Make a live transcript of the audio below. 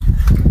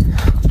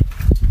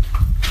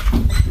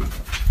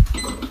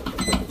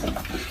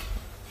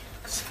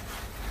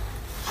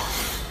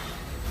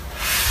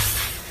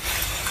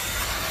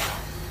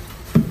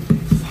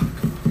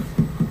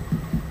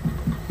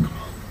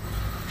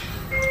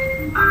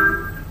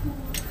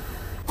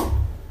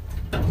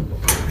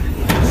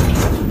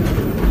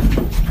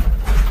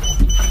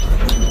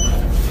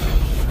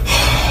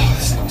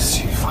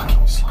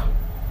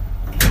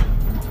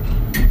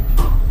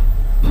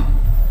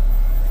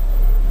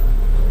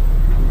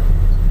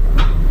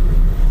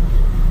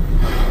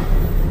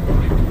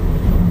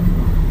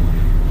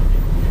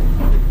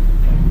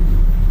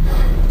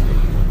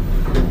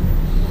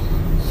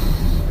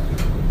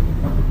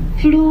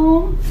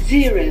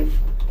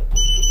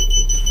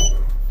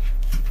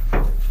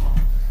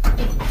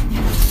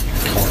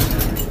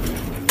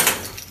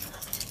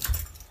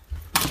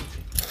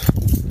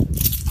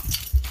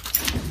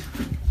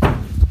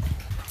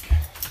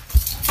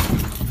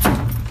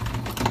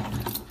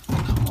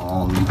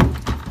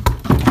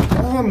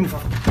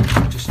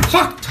phone! Just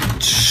fuck!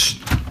 Shh.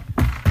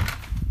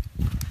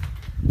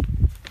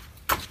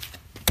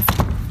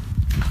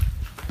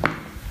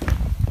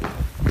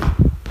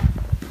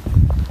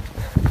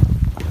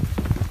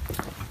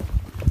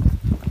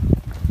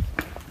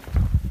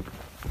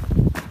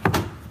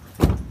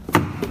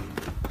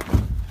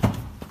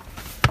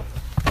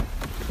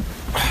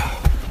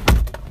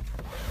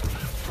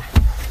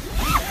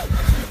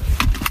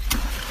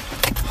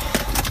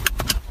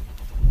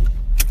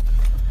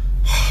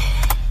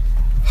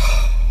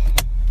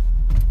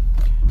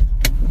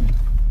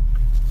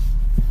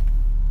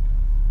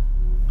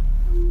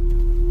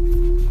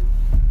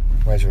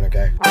 Where do you want to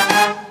go?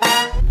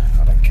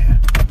 I don't care.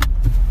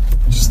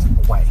 Just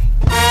away.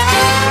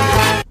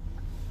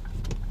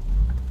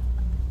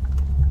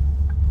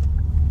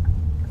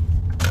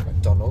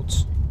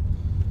 McDonald's.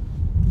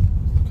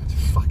 Go to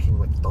fucking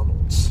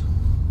McDonald's.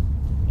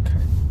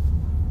 Okay.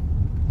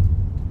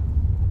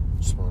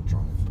 Just want to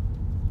drive.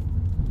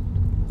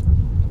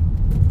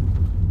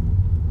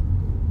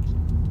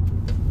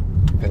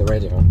 Put the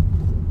radio on.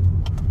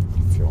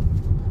 If you want.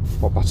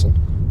 What button?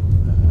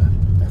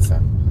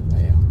 FM.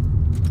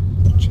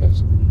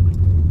 Cheers.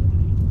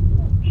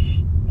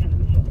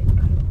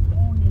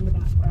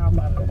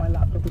 I've got my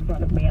laptop in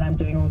front of me and I'm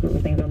doing all sorts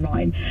of things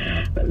online.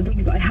 But the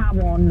things that I have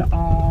on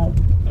are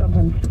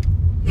sometimes.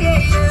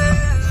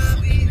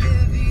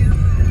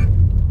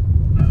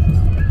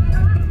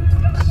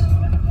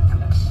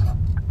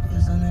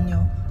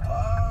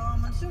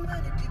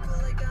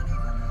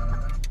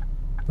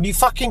 Will you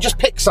fucking just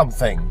pick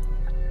something?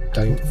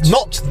 Don't.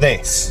 Not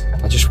this.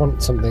 I just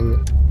want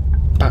something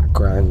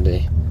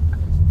backgroundy.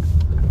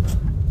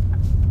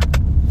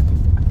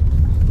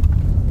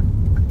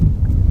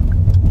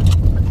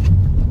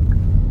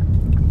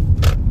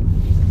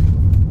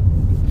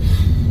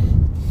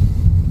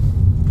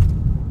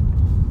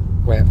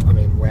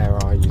 Where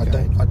are you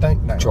going? I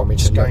don't know. Do you want me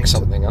to look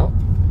something up?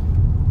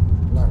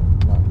 No.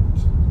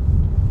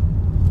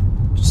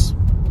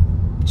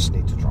 Just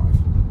need to drive.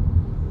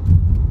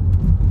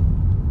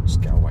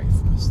 Just get away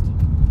first.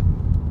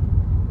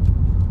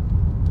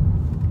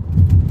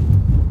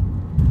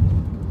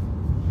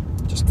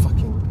 Just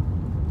fucking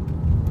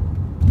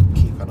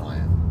keep an eye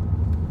out.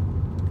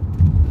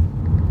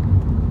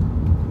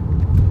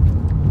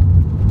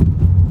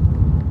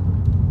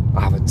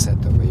 I haven't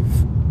said that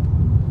we've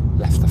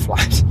left the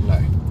flat. No.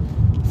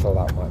 I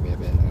thought that might be a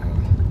bit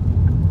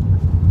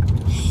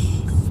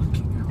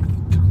Fucking hell, you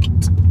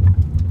cunt.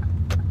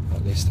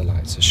 at least the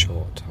lights are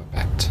short, I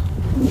bet.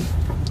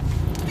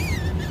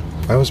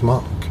 Where was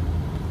Mark?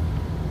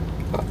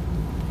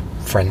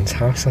 Friend's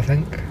house, I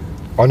think.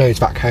 Oh no, he's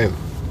back home.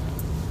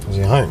 Was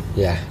he home?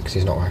 Yeah, because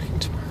he's not working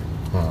tomorrow.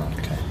 Oh,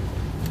 okay.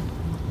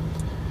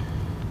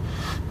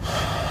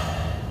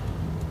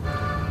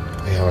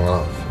 Are you having a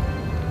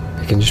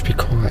laugh? It can just be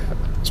quiet.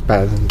 It's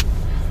better than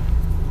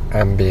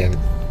ambient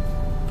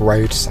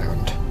road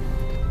sound.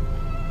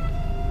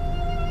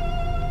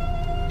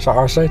 Is that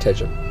our estate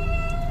agent?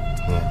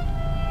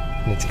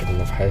 Yeah. I need to get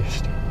another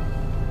host.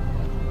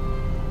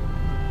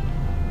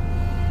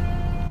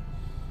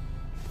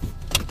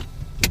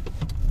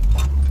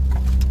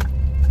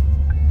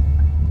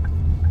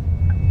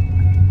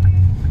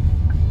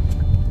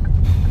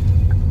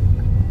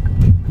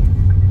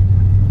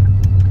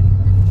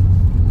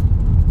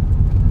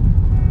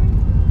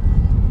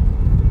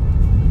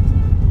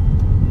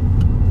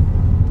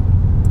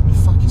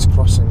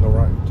 Crossing the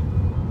road.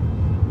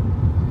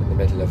 In the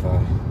middle of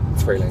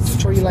 3 lanes of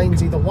Three traffic.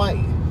 lanes either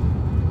way.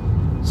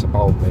 It's a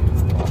bold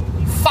move. But...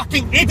 You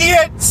fucking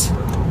idiot!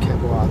 Okay,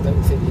 well, I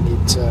don't think you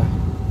need to.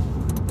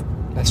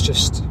 Let's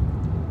just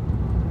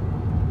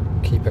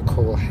keep a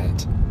cool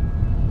head.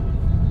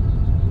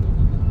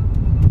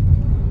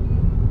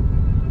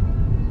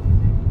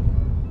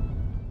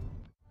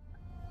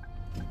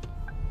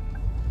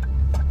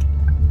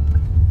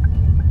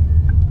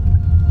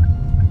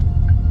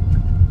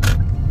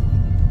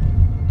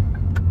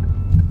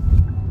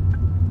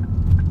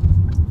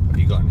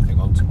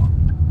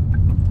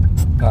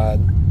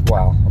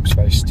 Well, I'm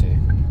supposed to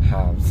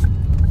have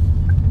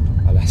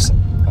a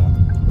lesson, but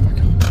I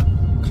can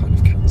kind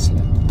of cancel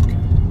it. Okay.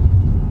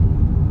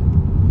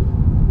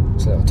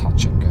 It's a little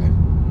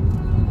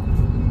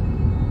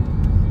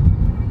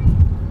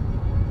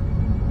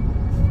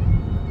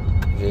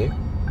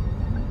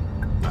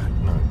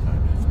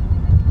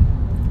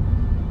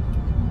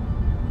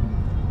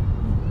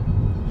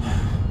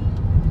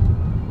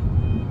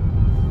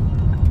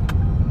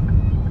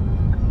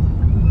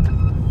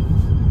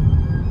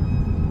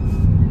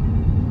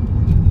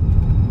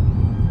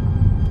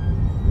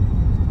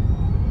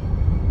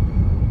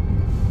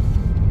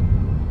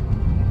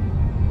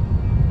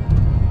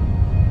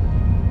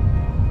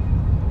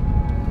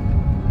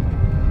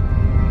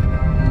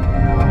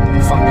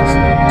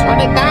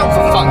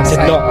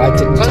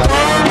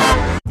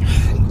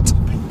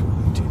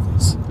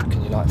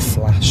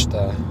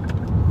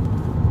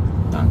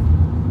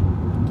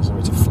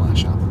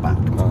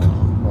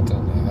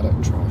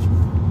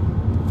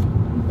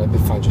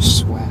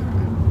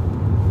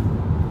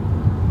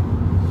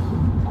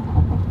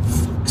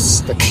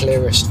It's the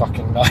clearest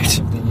fucking night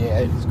of the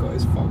year. He's got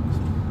his fog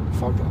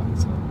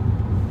lights on.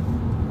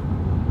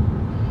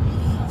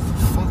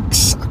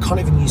 Fucks. I can't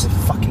even use a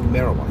fucking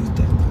mirror while he's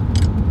dead.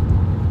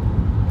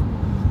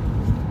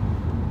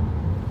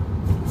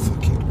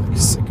 Fucking like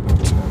signal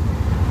to him.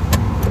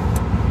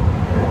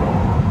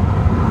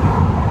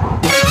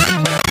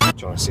 Do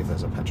you want to see if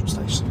there's a petrol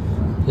station?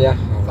 Yeah.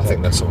 I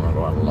think there's somewhere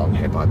right along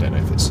here, but I don't know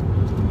if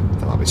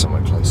there might be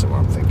somewhere closer where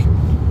I'm thinking.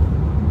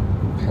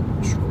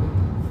 Petrol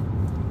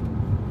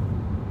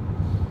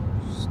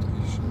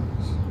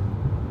stations.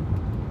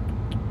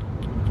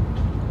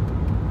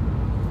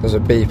 There's a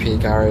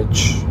BP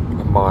garage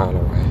a mile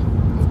away.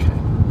 Okay.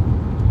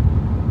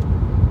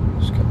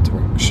 Just get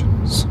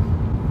directions.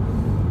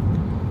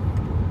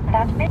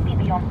 That may be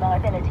beyond my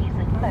abilities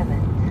at the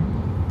moment.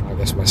 I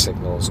guess my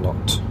signal's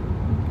not.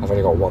 I've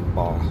only got 1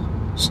 bar,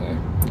 so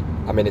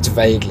I mean it's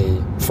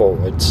vaguely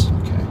forwards.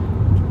 Okay.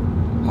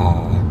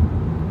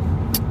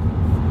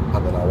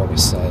 And then I want to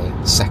say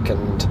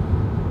second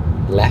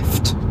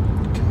left.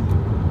 Okay.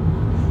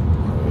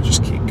 We'll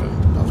just keep going.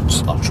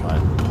 I'll try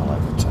and pull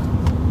over to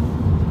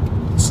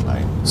this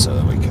lane so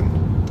that we can.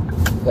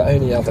 The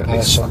only other at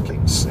least person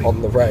fucking see.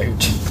 on the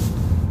road,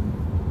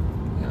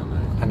 Yeah, I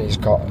know. and he's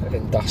got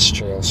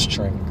industrial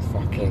strength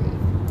fucking.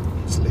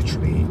 It's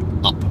literally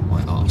up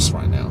my arse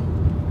right now.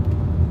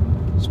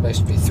 It's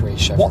supposed to be 3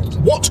 chevrons.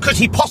 What could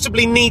he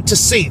possibly need to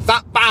see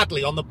that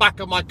badly on the back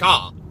of my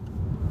car?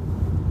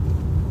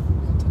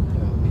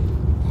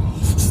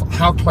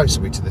 How close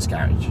are we to this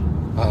garage?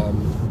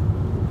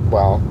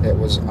 Well, it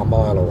was a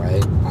mile away,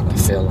 and I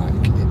feel like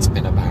it's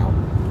been about.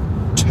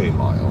 2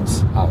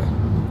 miles.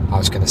 Oh, I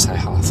was going to say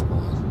half a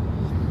mile.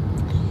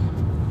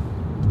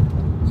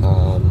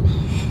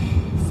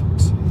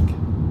 Fuck's sake.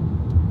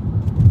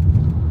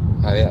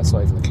 Oh yeah, it's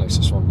not even the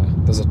closest one there.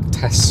 There's a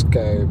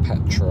Tesco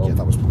petrol. Yeah,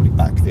 that was probably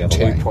back the other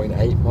way.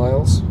 2.8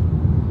 miles.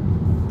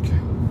 Okay.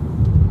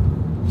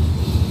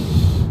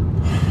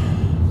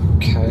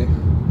 Okay.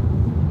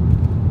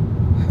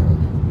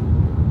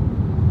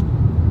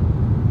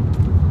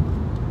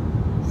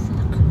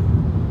 Fuck.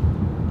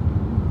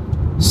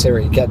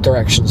 Siri, get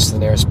directions to the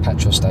nearest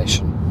petrol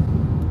station.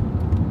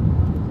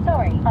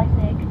 Sorry,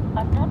 Isaac,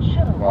 I'm not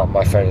sure. Well,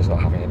 my phone is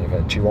not having any of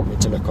it. Do you want me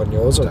to look on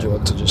yours, or do you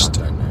want to just...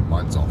 I don't know.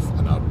 Mine's off,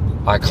 and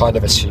I kind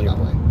of assume that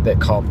way. that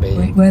it can't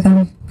be...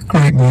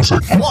 Great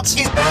music. What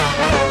is...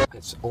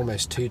 It's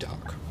almost too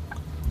dark.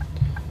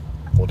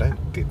 Or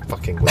don't be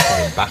fucking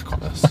whipping back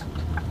on us.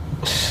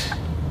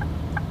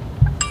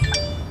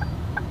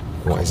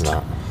 What is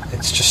that?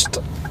 It's just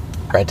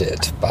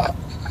Reddit, but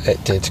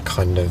it did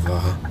kind of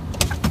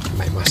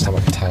make my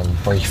stomach turn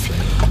briefly.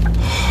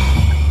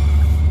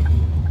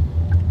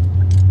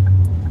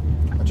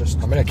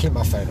 I'm going to keep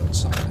my phone on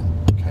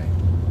silent. Okay.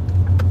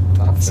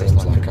 That feels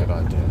Seems like like a good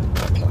idea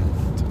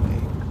plan. to me.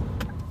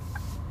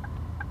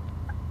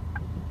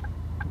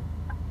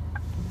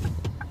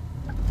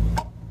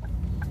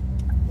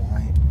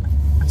 Why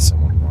is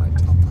someone right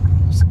up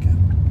our arse again?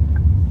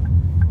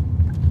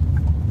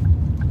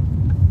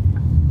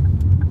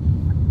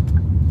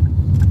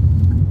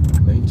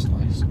 Moon's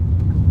nice.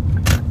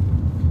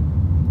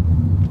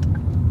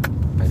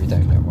 Maybe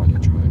don't look while you're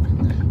driving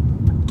there.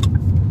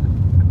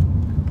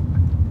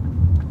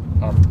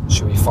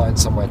 Should we find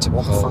somewhere to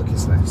What the pull? fuck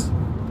is this?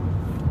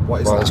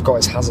 What is Well, that? it's got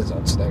its hazards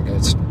on, so don't go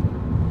to...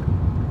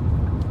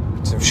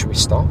 So should we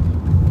stop?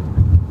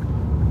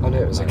 Oh no,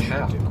 it was a No,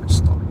 cab. do not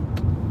stop.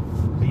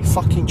 Are you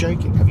fucking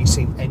joking? Have you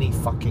seen any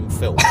fucking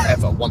film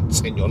ever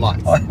once in your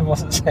life? I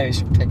wasn't saying we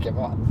should pick him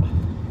up.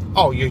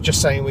 Oh, you're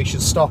just saying we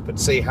should stop and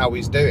see how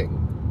he's doing.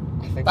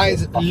 I think That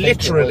is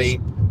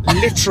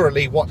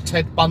literally what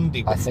Ted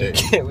Bundy I would do.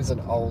 think it was an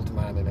old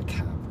man in a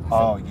cab.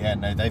 Oh yeah,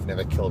 no, they've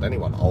never killed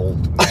anyone.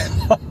 Old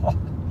men.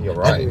 You're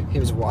right. He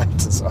was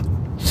white as well.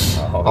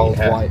 Oh, Old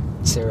yeah. white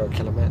serial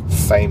killer man.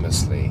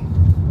 Famously,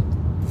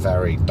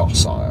 very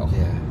docile.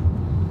 Yeah.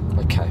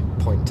 Okay,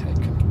 point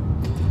taken.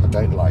 I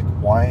don't like.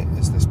 Why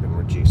has this been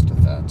reduced to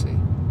 30?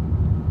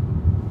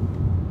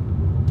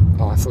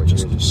 Oh, I thought you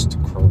were just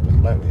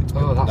crawling. No, it's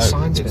been, Oh, that no,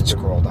 sign's it's been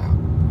scrolled out.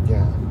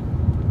 Yeah.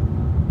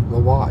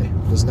 Well, why?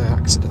 There's no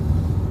accident.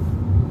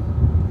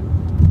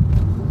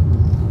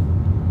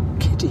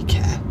 Kiddie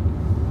care.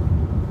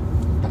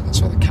 But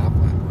that's where the cab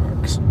man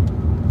works.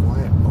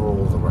 Why are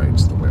all the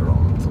roads that we're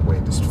on the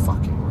weirdest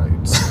fucking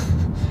roads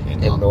in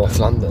North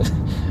London.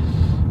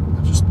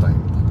 I just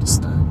don't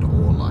understand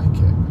or like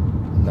it.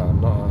 No,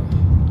 I'm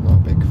not a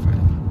big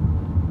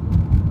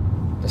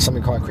fan. There's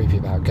something quite creepy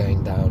about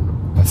going down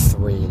a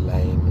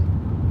 3-lane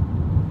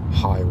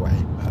highway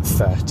at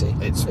 30.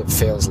 It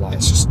feels like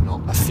It's just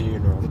not. a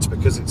funeral. It's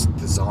because it's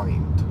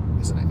designed,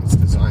 isn't it? It's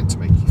designed to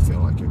make you feel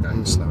like you're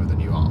going slower than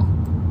you are.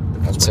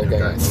 Because And so when you're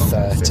going going along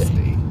at 30.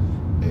 50,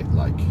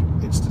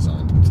 it's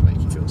designed to make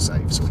you feel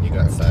safe. So when you go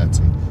at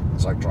 30,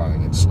 it's like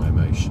driving in slow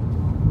motion.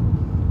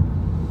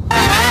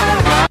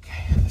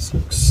 Okay, this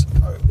looks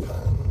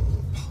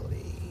open,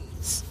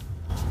 please.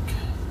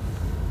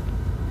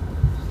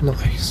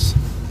 Nice.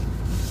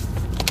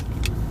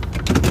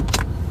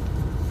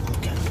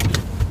 Okay.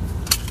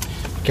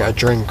 Get a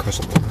drink or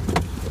something.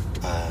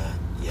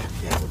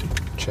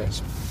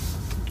 Cheers.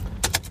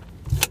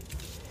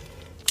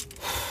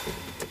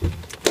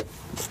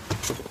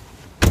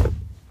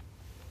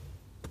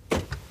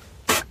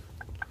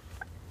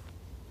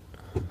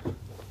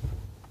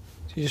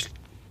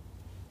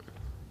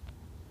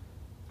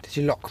 Did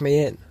you lock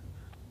me in?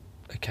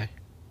 Okay.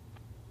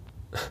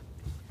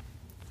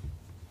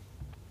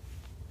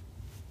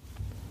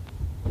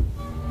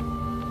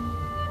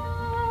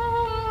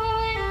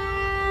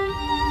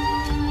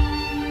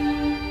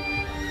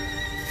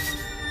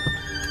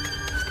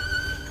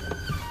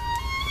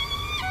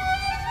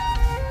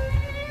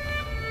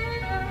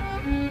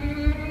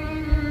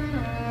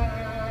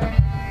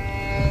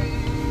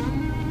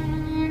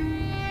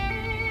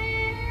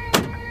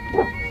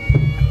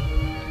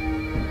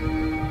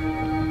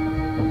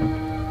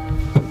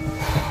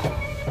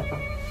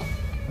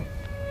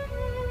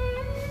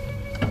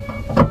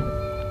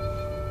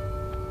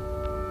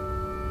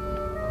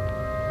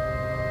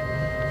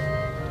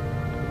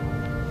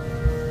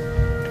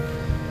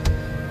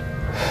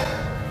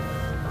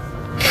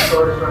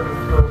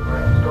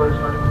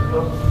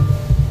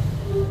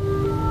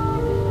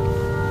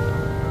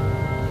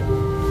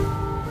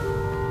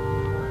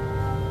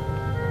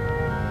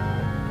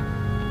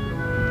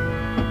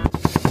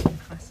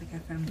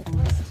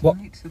 What?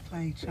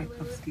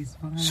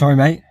 Sorry,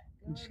 mate.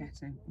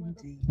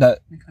 No.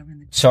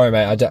 Sorry,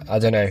 mate. I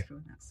don't know.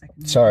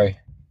 Sorry.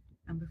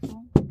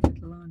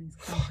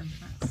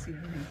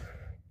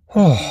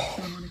 Oh.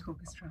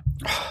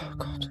 Oh,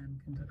 God.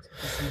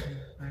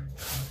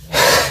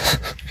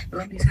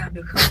 Lovely to have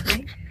your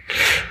company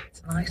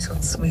tonight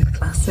on Smooth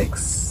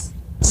Classics.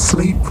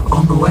 Sleep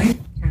on the way.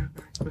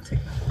 We'll take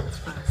that one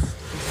first.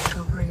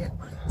 Discovery at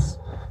night.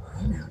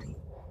 Audi.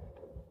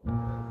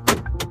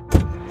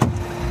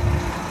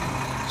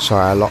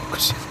 Sorry, I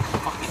locked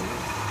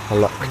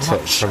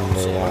it from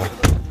the.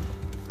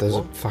 There's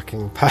a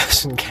fucking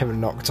person came and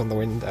knocked on the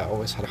window. I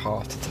almost had a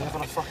heart attack.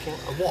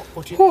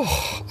 What do you...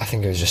 I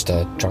think it was just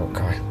a drunk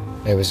guy.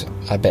 It was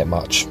a bit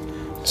much.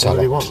 So What do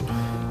I you locked.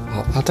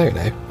 want? I don't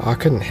know. I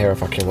couldn't hear a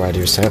fucking word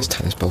he was saying. Let's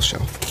turn this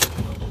bullshit off.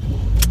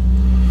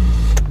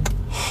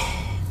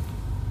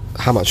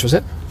 How much was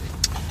it?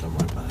 Don't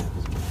worry about it.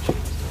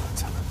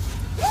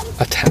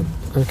 A 10.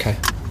 Okay.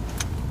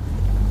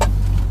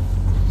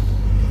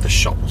 The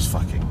shop was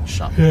fucking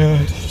shut.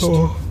 Yeah.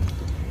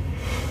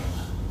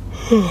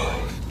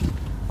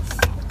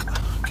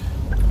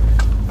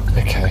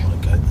 Okay. I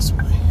want to go this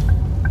way.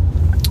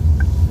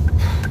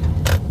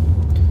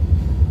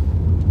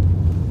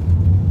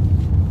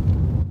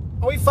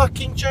 Are we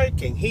fucking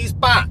joking? He's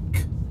back.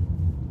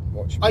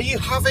 Watch. Are you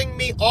having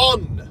me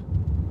on?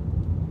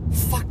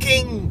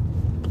 Fucking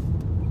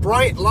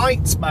bright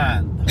lights,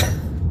 man.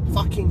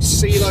 Fucking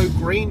CeeLo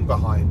Green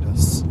behind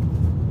us.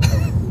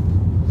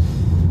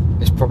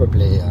 It's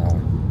probably, I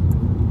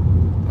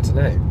don't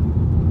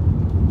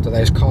know. Do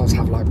those cars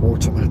have like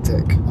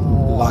automatic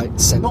light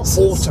sensors? Not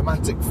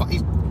automatic.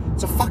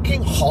 It's a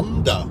fucking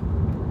Honda.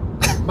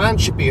 Man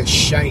should be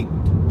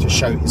ashamed to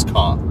show his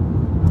car.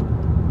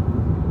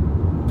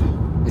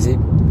 Is he?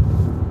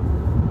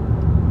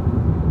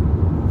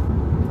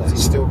 Is he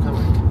still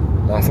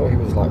coming? No, I thought he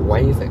was like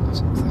waving or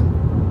something.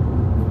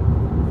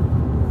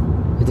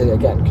 He did it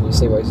again. Can you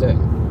see what he's doing?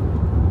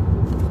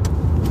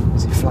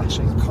 Is he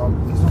flashing? He's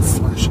not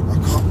flashing. I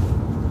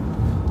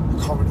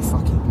can't really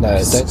fucking... No,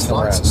 his don't turn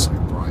lights around. are so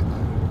bright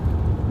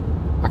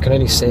though. I can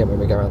only see him when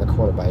we go around the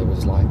corner, but he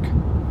was like...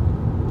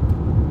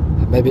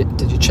 Maybe,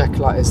 did you check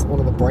like, is one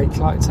of the brake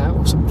lights out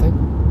or something?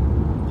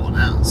 What,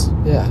 ours?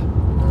 Yeah.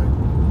 No,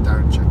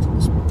 Darren checked on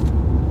this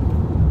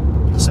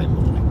morning. The same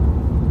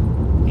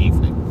morning.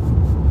 Evening.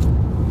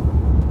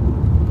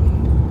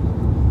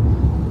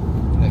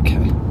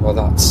 Okay. Well,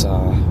 that's,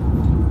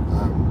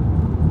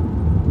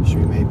 should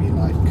we maybe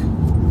like...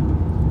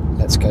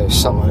 let's go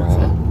somewhere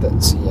over.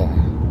 that's, yeah,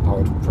 I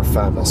would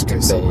prefer not Let's to go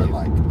be somewhere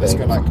like... Let's go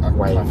being like a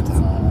waved kind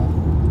of...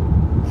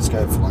 at. let's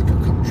go for like a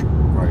country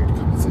road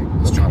kind of thing.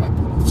 Let's try like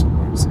pull off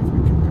somewhere and see if we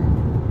can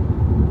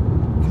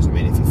go. Because I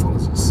mean, if he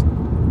follows us...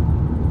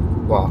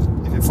 Well,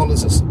 If it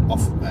follows us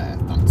off of there,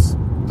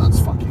 that's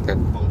fucking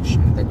Then-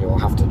 bullshit. then you'll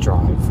have to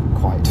drive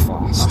quite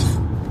fast.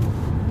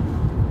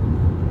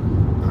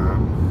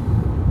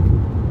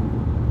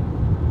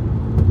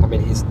 I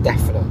mean, he's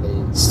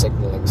definitely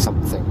signalling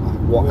something. Like,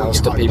 what Well,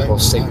 else do I people don't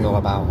signal know.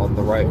 about on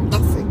the road?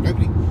 Nothing.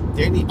 Nobody.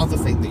 The only other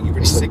thing that you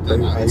really Is the signal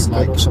boot at is open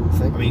like... or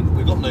something? I mean,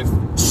 we've got no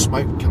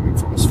smoke coming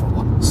from us for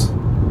once.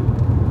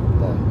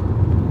 No.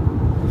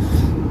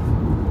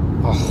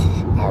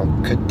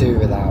 Oh, I could do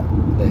without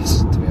this,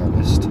 to be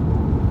honest.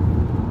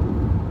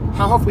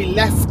 How have we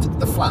left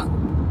the flat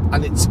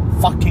and it's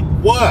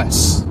fucking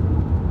worse?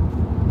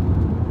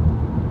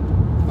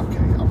 Okay,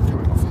 I'm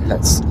coming off here.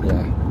 Let's,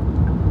 yeah,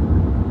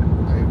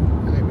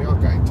 No, we are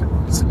going to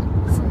right, isn't it?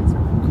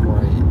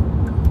 great.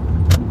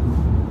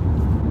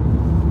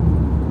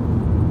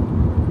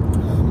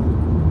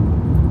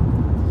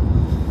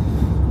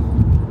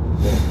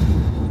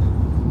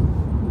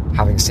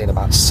 Having seen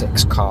about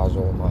 6 cars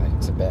all night,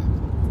 it's a bit.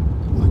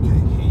 Okay,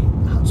 he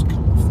has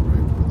come off the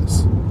road with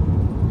us.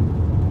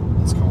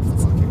 He's come off the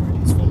fucking road.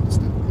 He's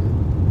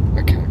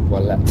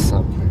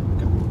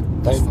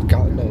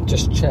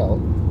chill.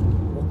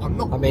 Well, I'm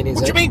not. I mean,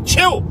 what do you mean,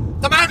 chill?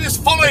 The man has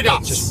followed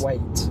us! Just wait.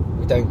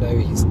 We don't know.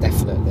 He's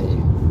definitely.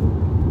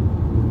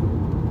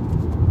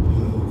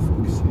 Oh,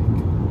 fuck's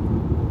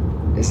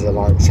sake. Is there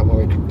like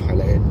somewhere we can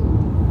pull in?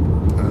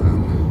 I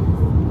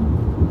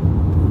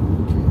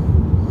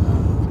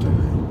don't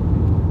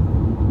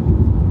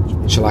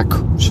know. Shall I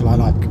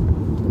like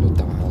want to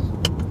dial?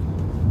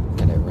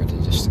 Get it ready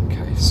just in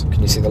case.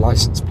 Can you see the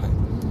license plate?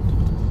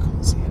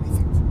 Can't see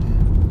anything from here.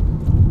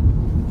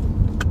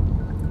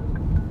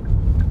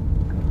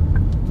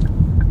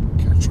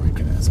 Okay, I'll try and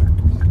get it as I turn.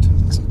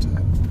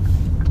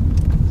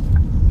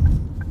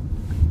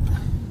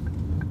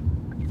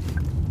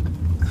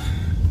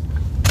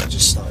 I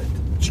just started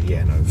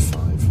GN05.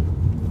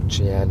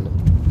 GN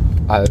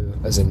O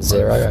as in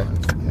 0. Yeah,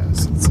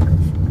 it's 05.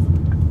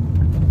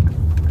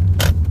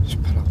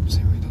 Just put up and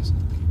see what he does.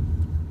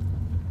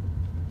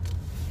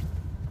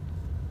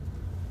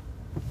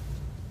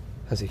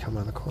 Has he come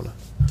around the corner?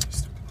 He's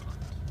still behind.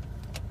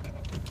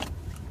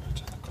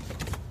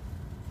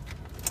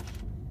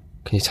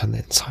 Can you turn the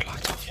inside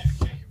light off? Yeah.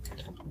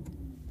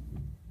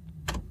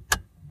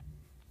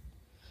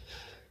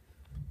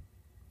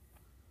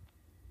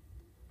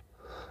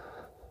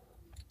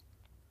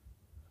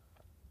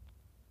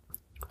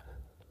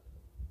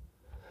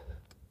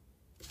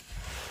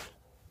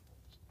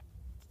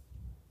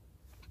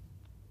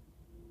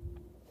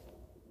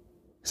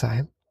 Is that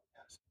him?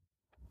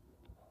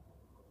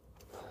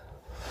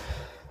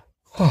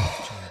 Can't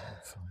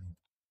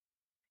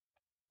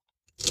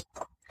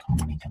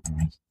really get the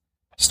rest.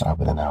 Start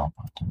with an L,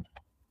 but I didn't.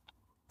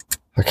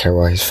 Okay,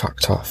 well he's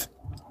fucked off.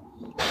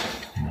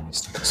 And then we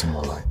stuck some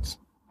more lights.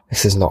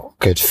 This is not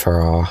good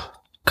for our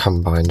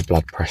combined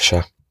blood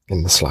pressure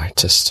in the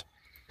slightest.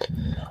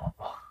 No.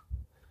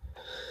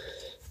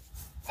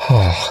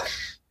 Oh,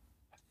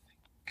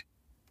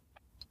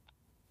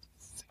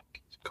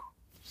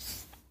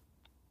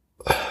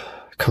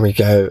 can we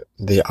go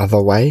the other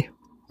way,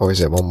 or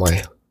is it one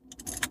way?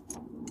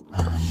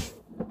 I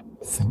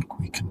think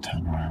we can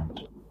turn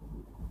around.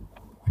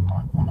 We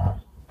might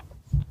want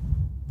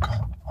to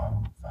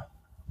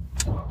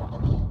go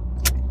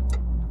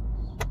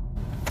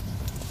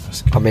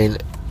over. I mean,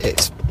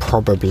 it's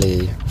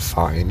probably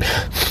fine.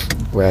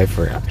 We're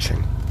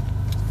overreacting.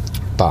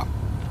 But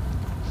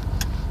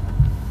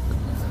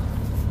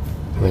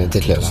I mean, it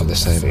did look like the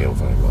same. Feel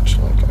very much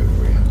like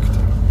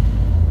overreacting.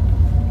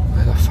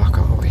 Where the fuck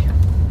are we?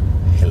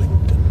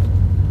 Hillingdon.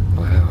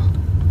 Wow.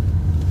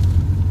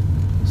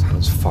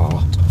 Sounds far.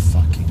 What a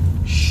fucking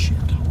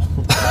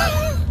shithole.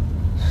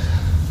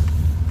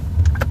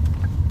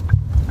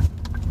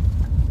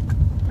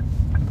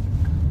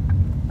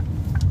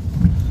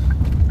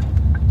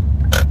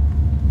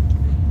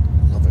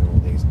 Loving all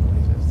these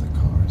noises the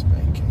car is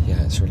making.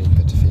 Yeah, it's a really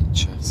good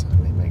feature. It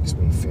certainly makes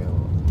me feel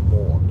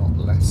more, not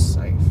less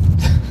safe.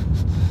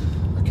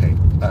 Okay,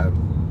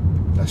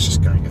 let's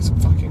just go and get some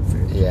fucking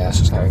food. Yeah, let's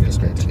just go and that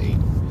get would be something to eat.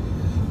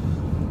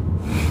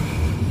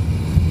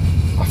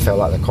 I feel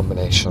like the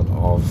combination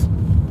of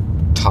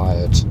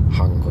tired,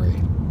 hungry,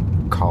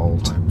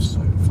 cold, I'm so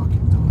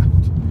fucking tired.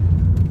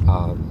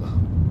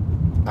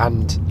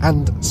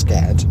 and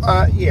scared.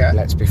 Yeah.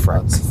 Let's be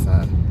frank. That's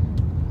fair.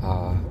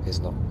 Is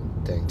not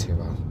doing too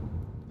well.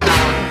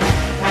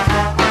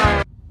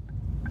 I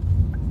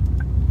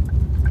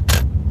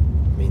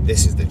mean,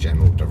 this is the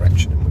general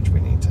direction in which we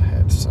need to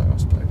head, so I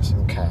suppose.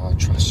 Okay, I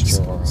trust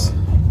your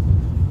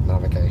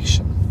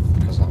navigation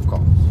because I've got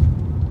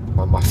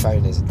when my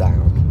phone is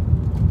down.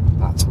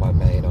 That's my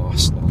main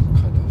arsenal,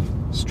 kind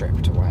of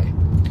stripped away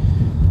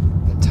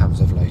in terms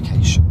of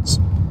locations.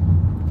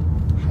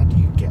 How do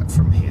you get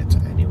from here to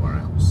anywhere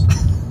else?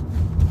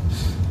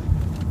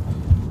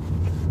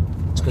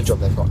 It's a good job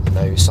they've got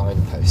no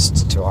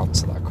signposts to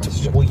answer that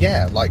question. Well,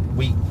 yeah, like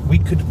we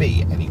could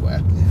be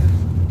anywhere.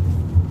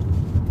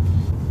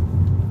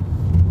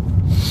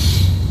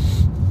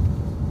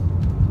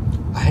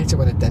 I hate it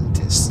when a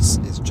dentist's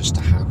is just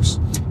a house.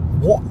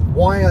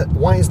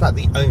 Why is that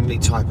the only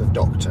type of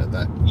doctor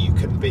that you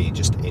can be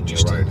just in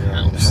Just your own in your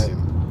house?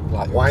 home.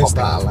 Like Why you're is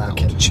that popping allowed?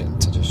 into the kitchen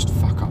to just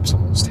fuck up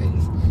someone's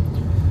teeth.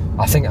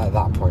 I think at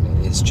that point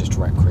it is just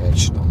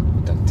recreational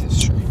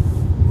dentistry.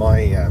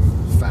 My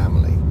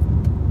family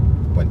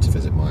went to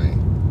visit my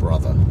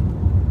brother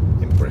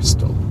in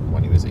Bristol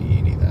when he was at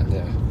uni there.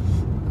 Yeah.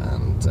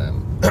 And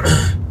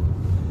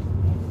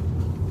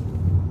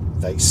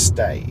they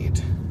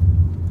stayed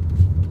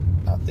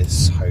at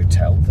this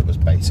hotel that was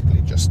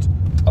basically just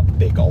a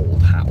big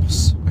old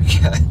house.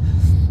 Okay.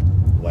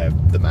 Where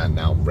the man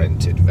now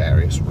rented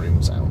various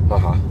rooms out.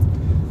 Uh-huh.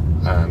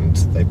 And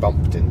they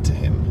bumped into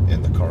him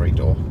in the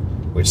corridor,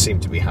 which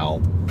seemed to be how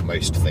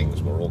most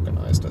things were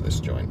organised at this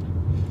joint.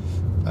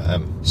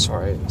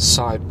 Sorry,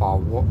 sidebar,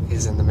 what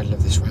is in the middle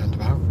of this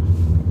roundabout?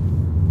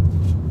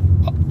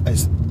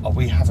 Are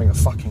we having a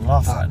fucking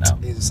laugh right now?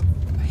 That is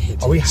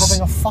hideous. Are we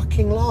having a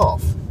fucking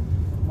laugh?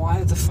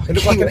 Why the fuck? It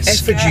looked like an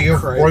effigy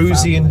of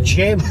Rosie and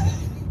Jim.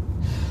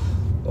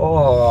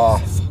 Oh.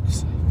 For fuck's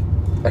sake.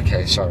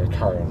 Okay, sorry,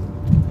 carry on.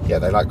 Yeah,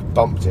 they like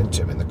bumped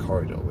into him in the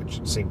corridor, which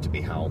seemed to be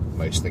how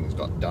most things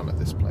got done at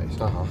this place.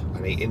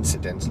 And he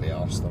incidentally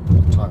asked them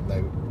what time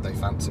they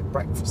fancied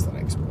breakfast the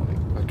next morning.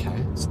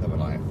 Okay. So they were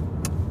like,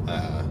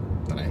 I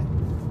don't know,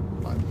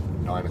 like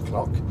 9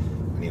 o'clock.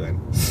 And he went,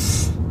 do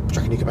you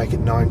reckon you can make it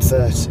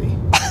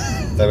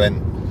 9:30? They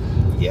went,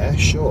 yeah,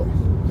 sure.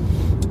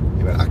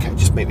 He went, okay,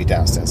 just meet me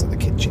downstairs at the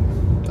kitchen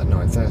at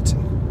 9:30.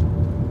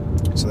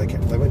 So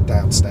they went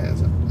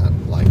downstairs at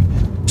like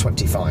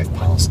 25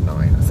 past 9,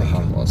 I think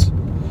it was.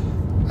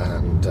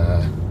 And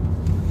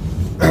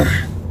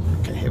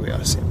okay, here we are,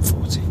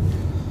 CM40.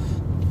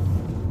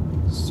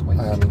 Sweet.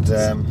 And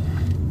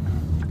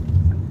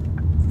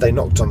they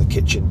knocked on the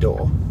kitchen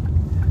door,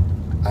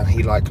 and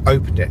he like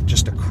opened it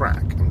just a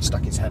crack and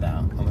stuck his head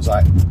out and was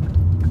like,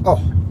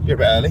 "Oh, you're a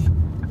bit early."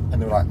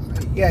 And they were like,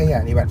 "Yeah."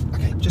 And he went,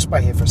 "Okay, just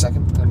wait here for a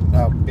second, and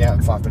I'll be out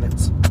in 5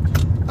 minutes."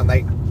 And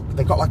they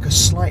got like a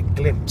slight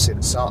glimpse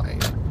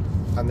inside,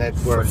 and there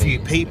were a few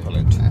people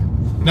in there.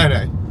 No,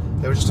 there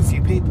were just a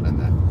few people in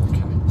there.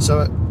 Okay.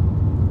 So at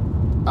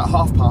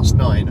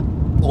 9:30,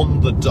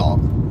 on the dot,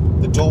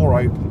 the door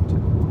opened,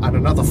 and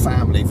another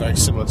family very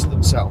similar to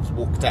themselves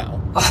walked out.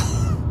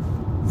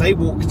 They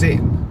walked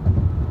in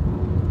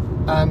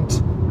and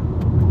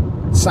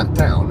sat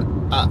down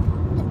at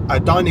a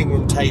dining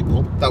room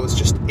table that was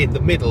just in the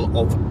middle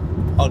of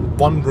a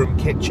one-room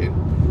kitchen.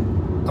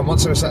 And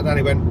once they were sat down,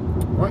 he went,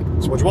 "Right,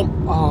 so what do you want?"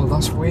 Oh,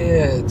 that's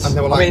weird. And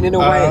they were like, I mean, in a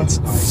way, it's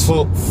nice.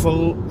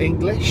 Full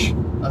English.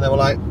 And they were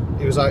like,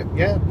 he was like,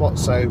 "Yeah, what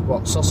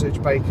sausage,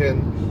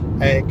 bacon,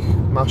 egg,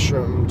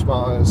 mushroom,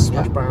 tomatoes,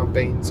 smashed brown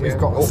beans." We've yeah.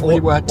 got a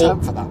three-word term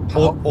for that,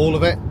 pal. All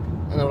of it.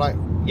 And they were like,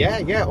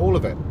 yeah, all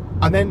of it.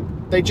 And then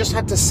they just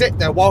had to sit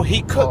there while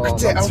he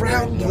cooked it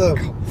around really them.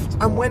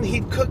 uncomfortable. And when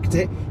he'd cooked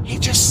it, he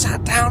just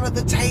sat down at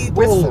the table.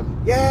 With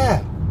them?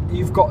 Yeah.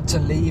 You've got to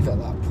leave at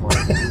that point.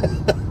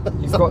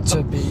 You've got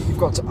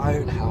to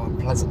own how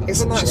unpleasant that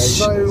Isn't that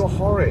situation so is.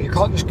 horrid? You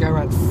can't just go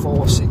around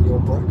forcing your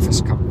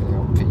breakfast company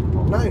on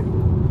people. No.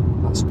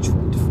 That's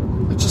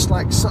dreadful. It's just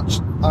like such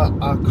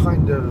a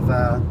kind of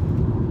That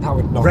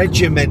would knock.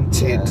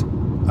 regimented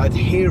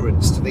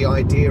adherence to the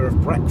idea of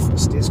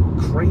breakfast is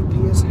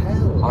creepy as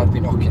hell. I'd be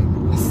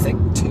knocking, I think,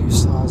 2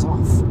 stars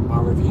off my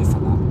review for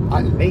that.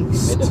 At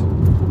least.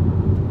 Minimum.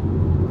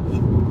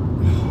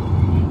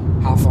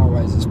 How far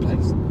away is this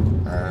place?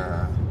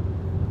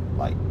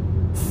 Like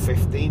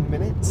 15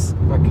 minutes?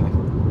 Okay.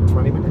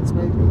 20 minutes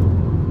maybe?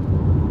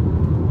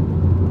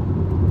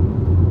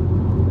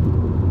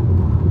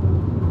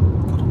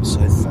 God, I'm so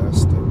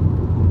thirsty.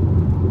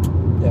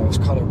 Yeah, it was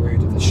kind of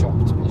rude of the shop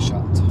to be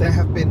shut. There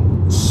have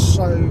been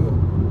so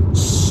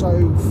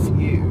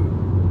few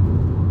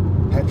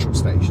petrol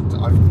stations.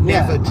 I've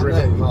Yeah, never I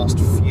driven know. past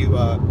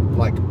fewer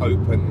like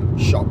open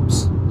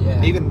shops.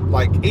 Yeah. Even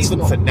It's for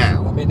not-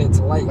 now. I mean, it's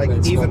late, Like but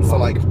it's even not for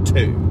like... like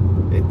 2,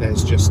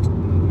 there's just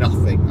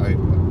nothing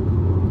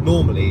open.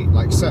 Normally,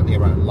 like certainly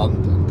around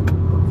London,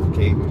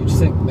 okay, You'd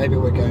think maybe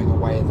we're going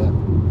away that, I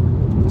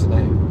don't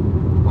know,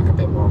 like a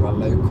bit more of a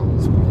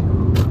locals way.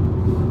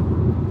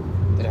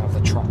 They don't have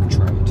the truck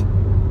trade.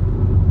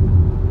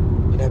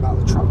 You know about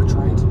the truck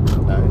trade?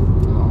 no.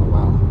 Oh,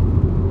 well.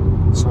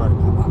 Sorry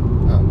about that.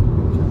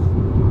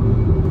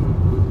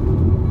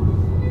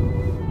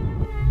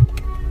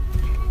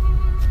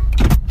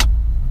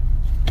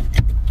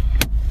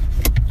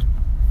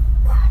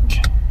 Oh,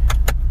 okay.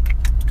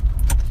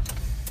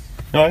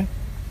 No.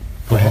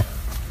 Where?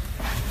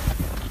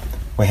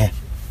 Where?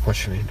 What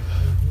do you mean?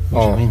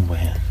 What do you mean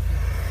where?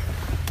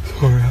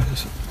 Sorry,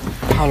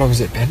 how long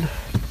has it been?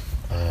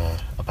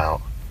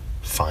 About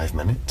 5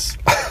 minutes.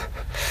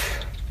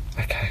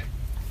 Okay.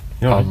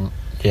 You're right.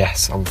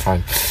 Yes, I'm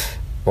fine.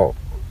 What?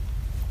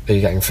 Are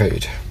you getting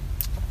food?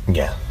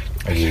 Yeah.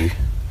 Are you?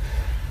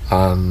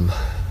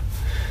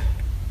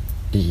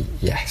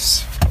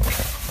 Yes.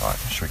 Right,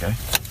 shall we go?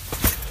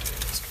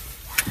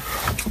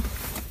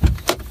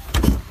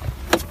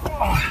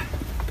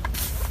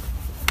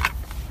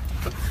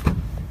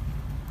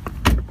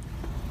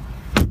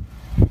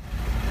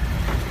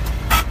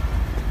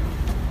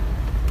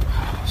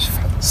 It's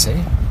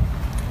fancy.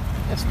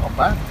 It's not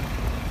bad.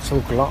 It's all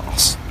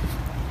glass.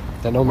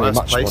 They're normally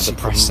much more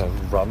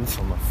depressing. Run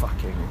from a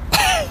fucking.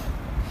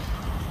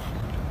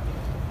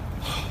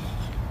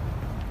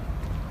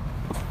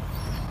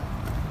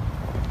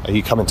 Are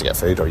you coming to get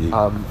food, or are you?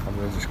 I'm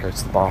going to just go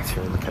to the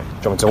bathroom. Okay. Do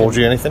you want me to order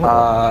you anything?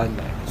 No,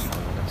 it's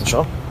fine. You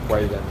sure? Where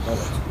are you going?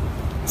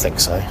 I think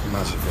so.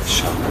 Imagine if it's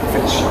shut. If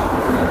it's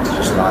shut,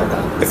 just like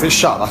that. If it's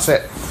shut, that's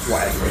it.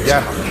 Whatever. It's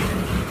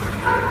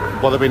Yeah.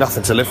 Well, there'll be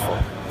nothing to live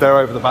for. They're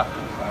over the back.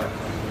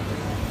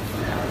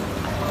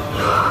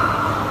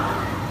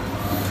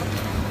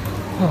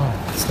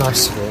 It's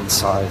nice to be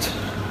inside.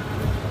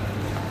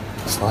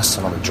 It's nice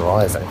to not be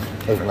driving,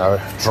 even though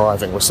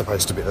driving was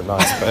supposed to be the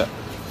nice bit.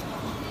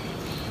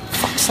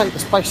 Fuck's sake,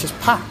 this place is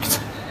packed.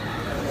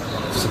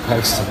 It's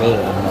supposed to be in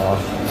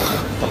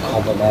the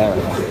common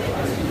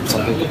area.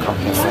 Some people come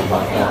here from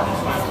right now.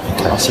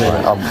 Okay, I'll see you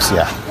later.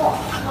 yeah.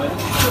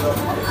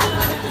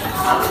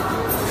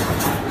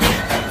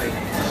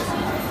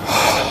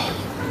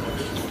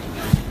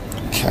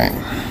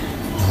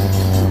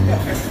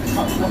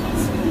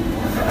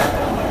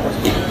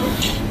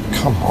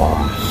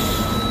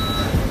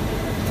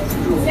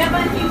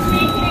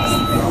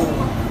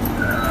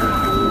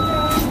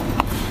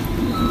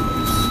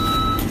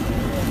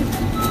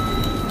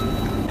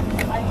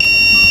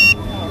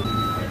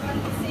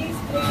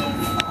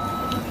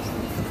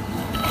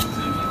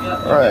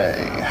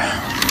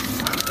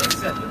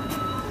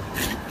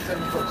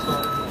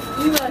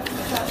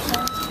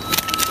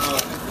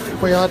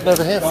 What are you hiding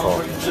over here for?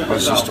 I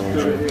was just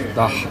ordering.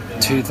 The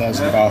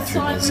 2000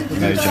 bathroom is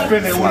no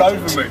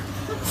joke.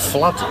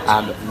 Flooded.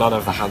 And none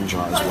of the hand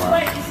dryers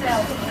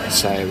work.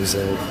 So it was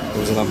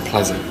an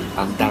unpleasant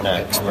and damp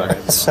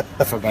experience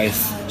for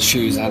both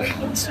shoes and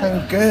hands.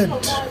 So good.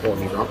 What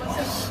have you got?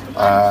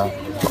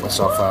 Got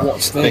myself a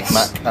What's Big this?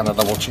 Mac and a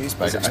double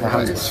cheeseburger. It's my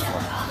hands.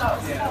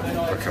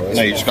 Okay,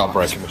 no, you just got a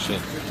broken machine.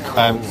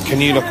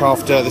 Can you look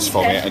after this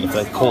for me? And if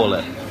they call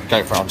it,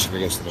 go for it. I'm just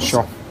going to go to the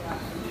Sure.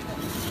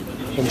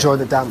 Enjoy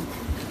the damp.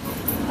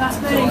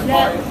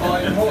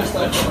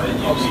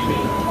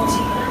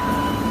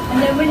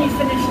 And then when you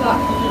finish that,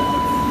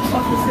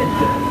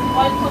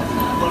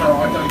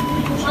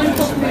 I'm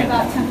talking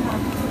about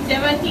 £10.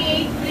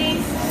 Timothy,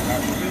 please.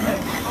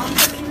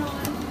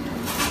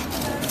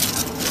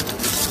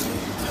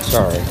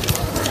 Sorry.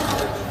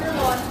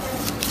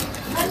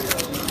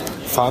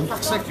 Fun?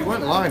 Fuck's sake, you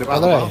weren't lying about I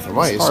the know. bathroom,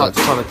 were you? It's like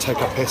trying to take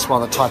a piss while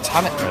the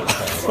Titanic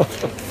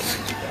goes.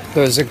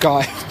 There was a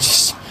guy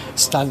just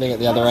standing at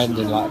the other end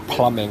in like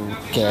plumbing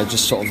gear,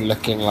 just sort of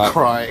looking like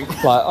Crying.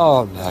 like,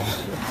 oh no.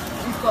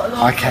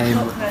 I came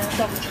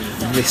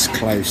this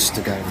close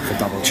to going for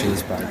double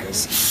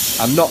cheeseburgers.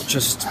 And not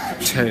just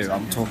 2,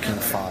 I'm talking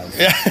 5.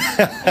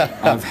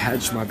 I've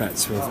hedged my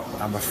bets with,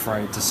 I'm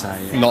afraid to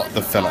say, Not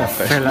the fillet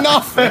fish. fillet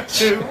Nothing.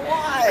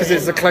 because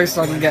it's the closest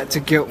I can get to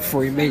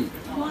guilt-free meat.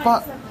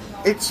 But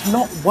it's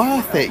not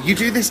worth it. You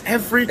do this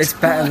every time. It's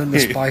better than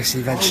the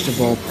spicy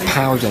vegetable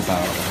powder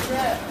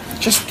burger.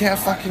 Just get a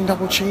fucking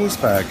double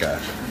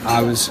cheeseburger.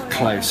 I was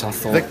close. I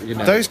thought,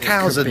 Those it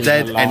cows could are be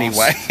dead the last-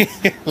 anyway.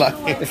 Like,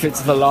 If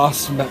it's the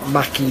last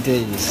Mackie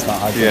D's that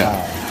I do Yeah.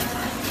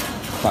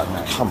 have. But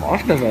no, come on.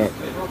 I've never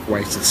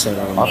waited so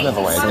long. I've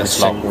never waited for a this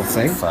long single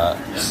thing. for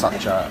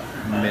such a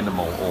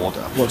minimal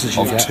order. What did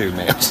you of get? 2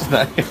 meals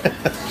today.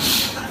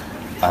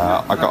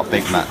 I got a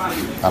Big Mac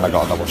and I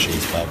got a double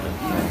cheeseburger.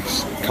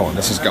 Come on,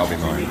 this has got to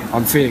be mine.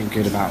 I'm feeling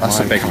good about That's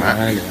mine a Big coming Mac.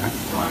 earlier.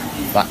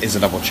 That is a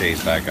double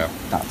cheeseburger.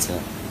 That's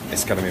it.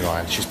 It's going to be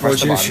mine. She's Or pressed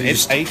the do button. you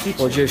It's just, 80.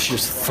 or do you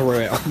just threw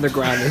it on the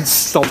ground and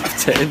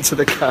stomped it into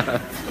the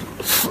curb?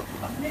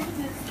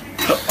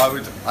 I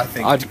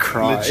think I'd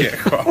cry. Legit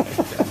cry.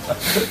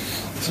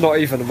 It's not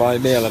even my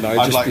meal and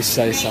I'd just be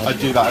say I'd something.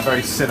 do that a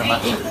very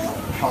cinematic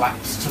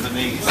collapse to the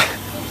knees.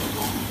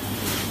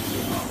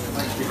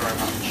 Thank you very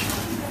much.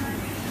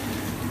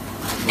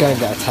 Go and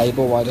get a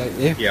table, why don't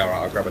you? Yeah,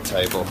 alright, I'll grab a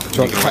table. Do you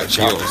want can wait for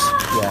ketchup? yours?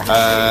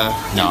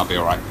 Yeah. No, I'll be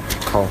alright.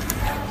 Cool.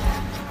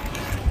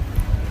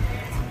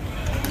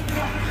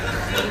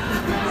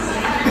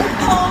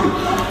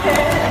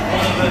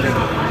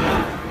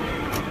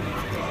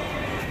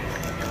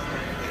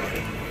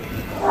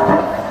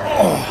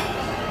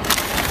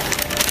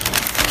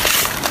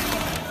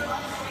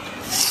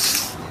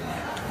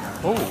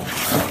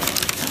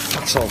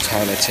 That's an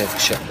alternative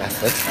chip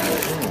method.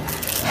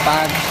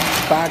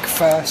 Bag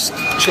first,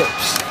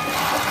 chips.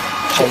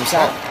 Chips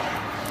out.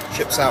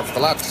 Chips out for the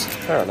lads.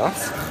 Fair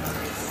enough.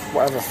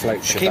 Whatever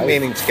floats I your keep boat.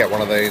 meaning to get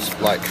one of those,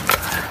 like,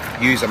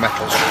 use a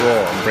metal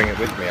straw and bring it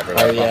with me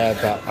everywhere. Oh yeah,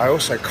 but I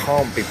also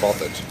can't be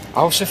bothered. I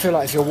also feel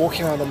like if you're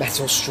walking around a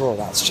metal straw,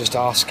 that's just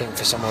asking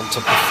for someone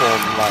to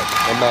perform like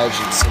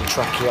emergency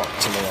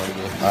tracheotomy on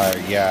you. Oh,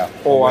 yeah.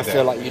 Or I With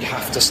feel it. like you'd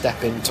have to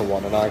step into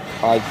one, and I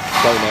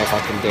don't know if I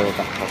can deal with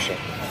that pressure.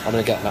 I'm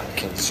gonna get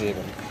napkins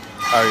even.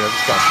 Oh, yeah,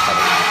 this guy's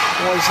funny.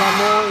 What is that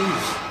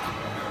noise?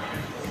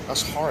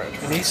 That's horrid.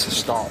 It needs to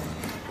stop.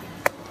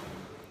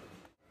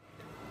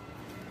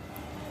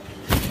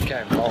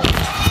 Get involved.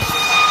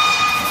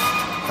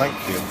 Thank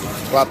you.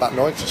 Glad that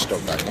noise is still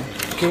going.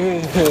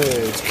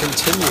 Good.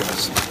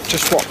 Continuous.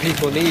 Just what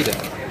people need at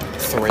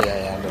 3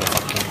 a.m. at a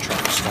fucking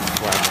truck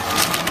stop.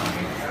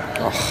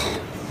 Wow. Oh.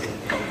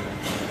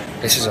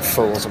 This is a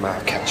fool's amount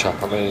of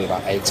ketchup. I'm only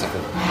about 8 of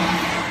them.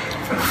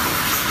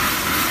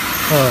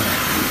 Oh.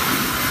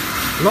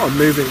 A lot of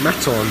moving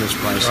metal on this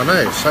place. I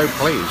know, so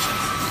pleased.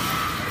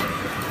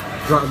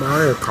 It's like a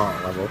Mario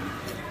Kart level.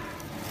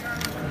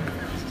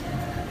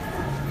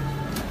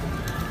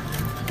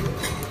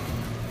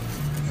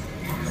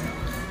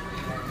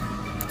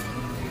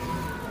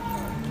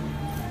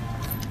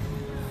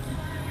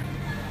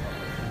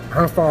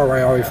 How far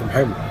away are you from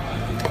home?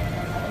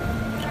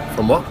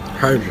 From what?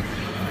 Home.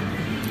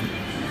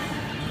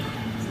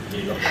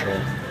 Not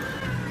sure.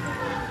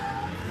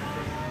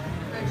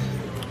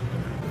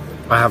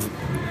 I have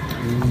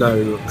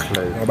no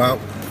clue. About?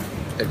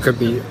 It could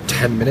be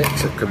 10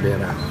 minutes, it could be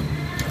an hour.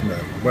 No.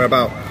 We're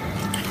about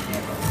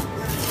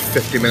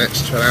 50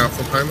 minutes to an hour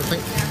from home, I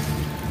think.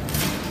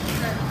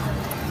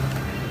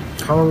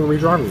 How long are we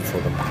driving for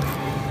them?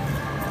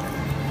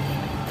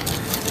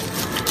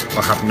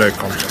 I have no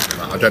context for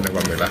that. I don't know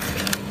when we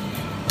left.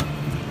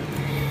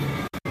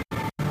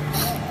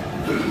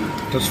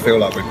 It does feel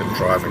like we've been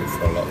driving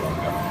for a lot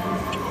longer.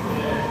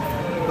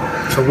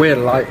 It's a weird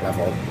light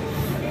level.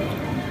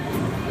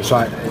 It's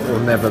like it will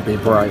never be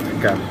bright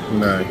again.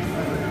 No.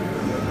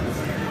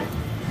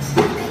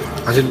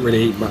 I didn't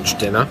really eat much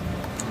dinner.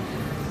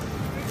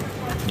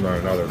 No,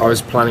 neither. I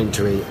was planning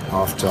to eat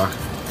after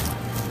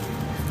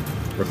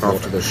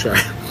after the show.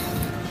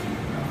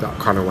 That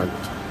kind of went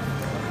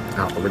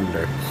out the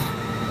window.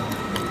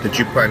 Did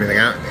you put anything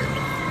out in the end?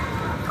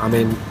 I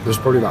mean, there's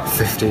probably about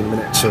 15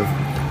 minutes of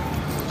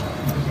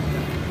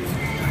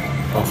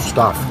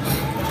stuff.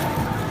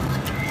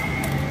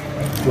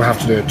 We'll have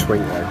to do a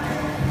tweet though.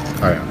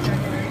 Oh yeah.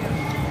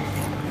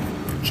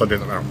 Should I do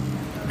that now?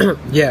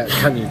 Yeah,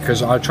 can you?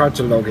 Because I tried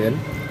to log in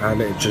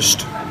and it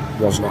just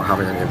was not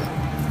having any of it.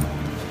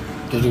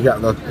 Did you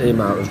get the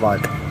email? It was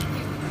like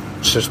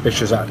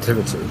suspicious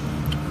activity,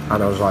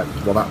 and I was like,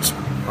 well, that's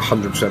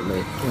 100%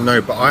 me.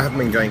 No, but I haven't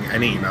been getting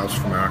any emails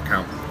from our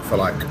account for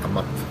like a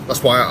month.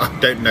 That's why I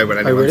don't know when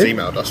anyone's really?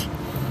 emailed us.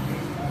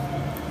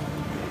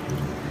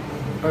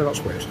 Oh,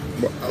 that's weird.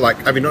 Like,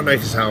 have you not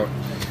noticed how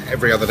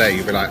every other day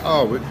you'll be like,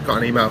 oh, we've got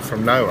an email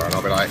from Noah, and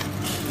I'll be like,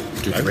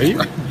 Did we?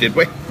 Did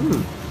we?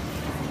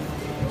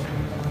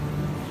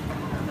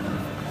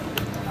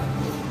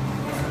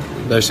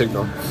 No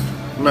signal.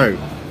 No,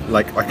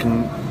 like I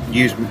can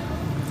use.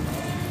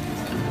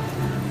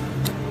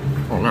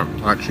 Oh no,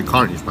 I actually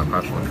can't use my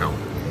personal account.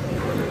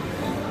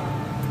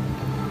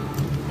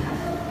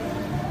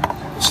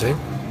 See?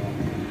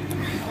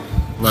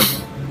 No,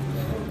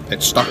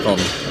 it's stuck on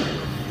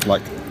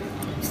like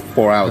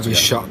 4 hours Have you ago.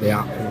 shut the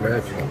app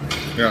already?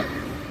 Yeah,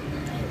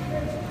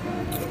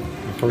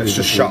 Probably it's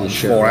just shut really on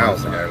shit 4 like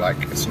hours that. ago.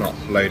 Like it's not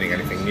loading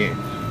anything new,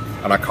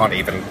 and I can't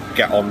even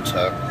get onto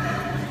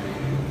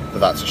the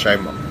That's a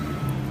Shame one.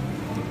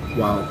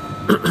 Well,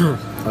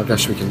 I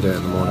guess we can do it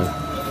in the morning.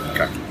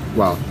 Okay.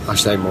 Well, I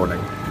say morning.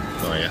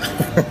 Oh yeah.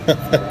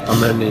 I'm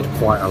going to need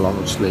quite a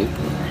long sleep.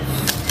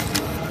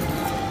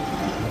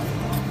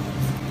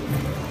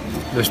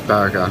 This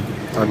burger,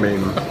 I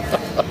mean,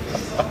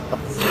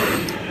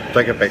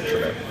 Take a picture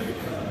of it.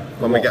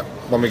 When we get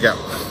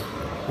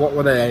what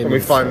were they aiming when we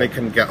for? finally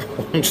can get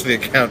onto the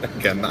account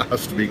again, that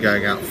has to be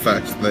going out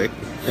first thing.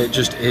 It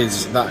just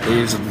is, that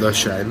is the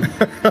shame.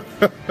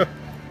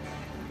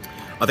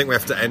 I think we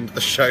have to end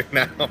the show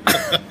now.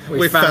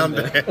 We found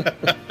it.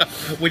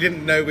 We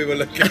didn't know we were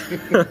looking.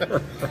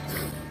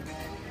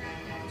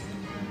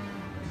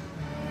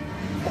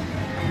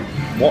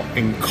 What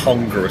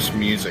incongruous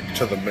music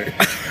to the mood.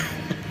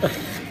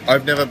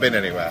 I've never been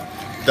anywhere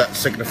that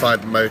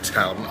signified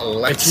Motown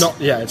less. It's not,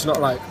 yeah, it's not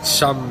like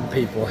some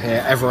people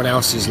here, everyone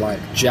else is like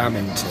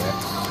jamming to it.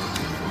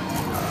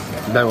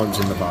 No one's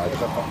in the vibe.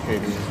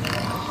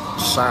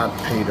 Sad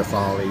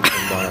paedophile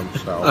eating by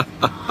himself.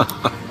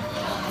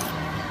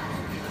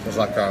 There's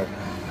like a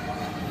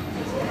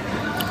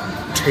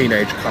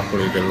teenage couple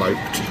who've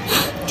eloped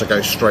to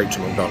go straight to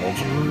McDonald's.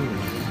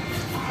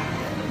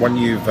 When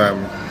you've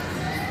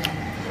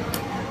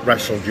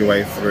wrestled your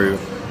way through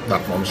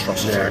that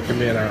monstrosity, Yeah, give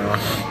me an hour.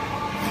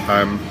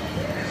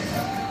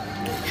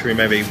 should we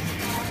maybe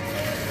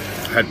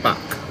head back?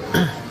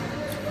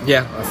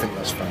 Yeah, I think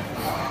that's fine.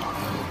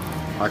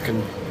 I can,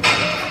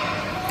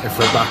 if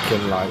we're back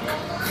in like,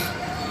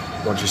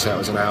 what did you say it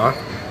was, an hour?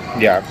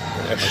 Yeah,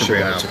 it I should should be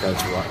be an able hour. to go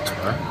to work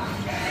tomorrow.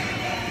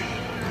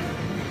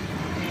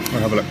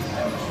 I'll have a look.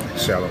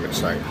 See how long it's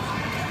saying.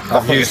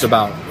 I've used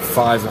about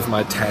 5 of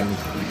my 10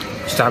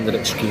 standard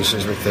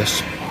excuses with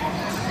this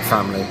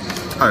family.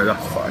 Oh,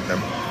 that's fine then.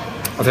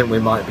 I think we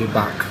might be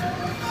back.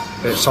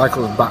 It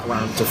cycles back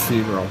round to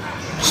funeral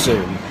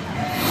soon.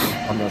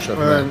 I'm not sure.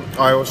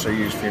 I also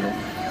use funeral.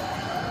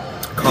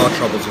 Car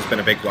troubles has been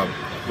a big one.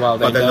 Well,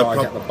 they know I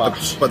get the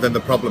bus. But then the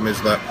problem is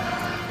that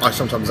I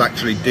sometimes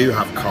actually do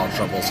have car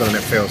trouble, so then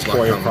it feels like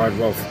Royal Pride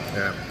Wolf.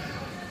 yeah.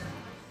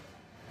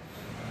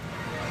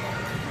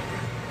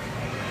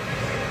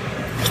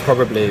 It's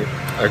probably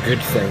a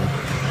good thing,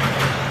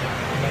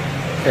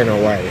 in a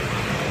way,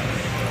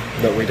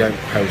 that we don't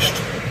post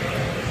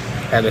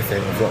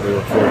anything of what we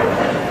record,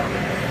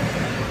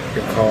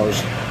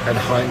 because in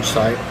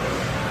hindsight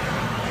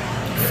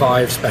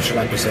 5 special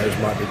episodes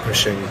might be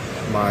pushing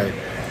my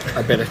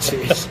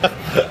abilities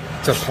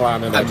to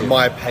plan and edit And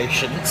my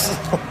patience.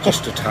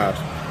 just a tad.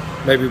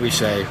 Maybe we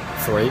say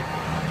 3,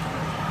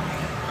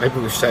 maybe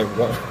we say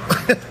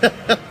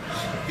 1.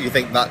 You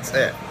think that's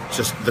it?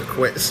 Just the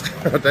quiz?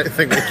 I don't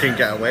think we can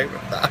get away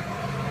with that.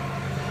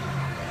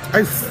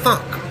 Oh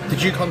fuck!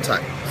 Did you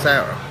contact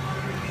Sarah?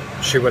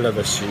 She will have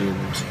assumed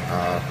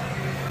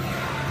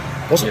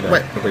Wasn't You know,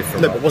 wait, probably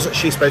from no, that. but wasn't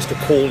she supposed to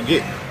call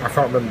you? I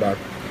can't remember.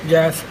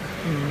 Yes.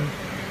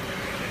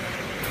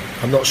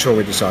 I'm not sure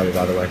we decided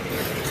either way.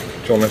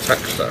 Do you want to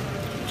text her?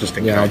 Just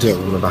in Yeah, I'll case. do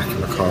it when we're back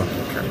in the car.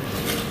 Okay.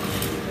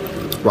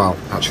 Well,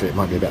 actually, it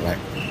might be a bit late.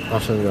 I'll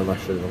send you a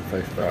message on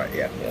Facebook. Alright,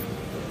 yeah.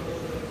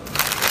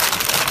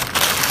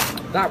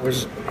 That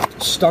was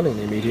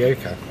stunningly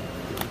mediocre,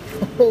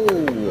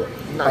 Oh,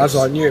 nice. as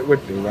I knew it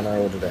would be when I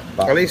ordered it.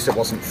 But At least it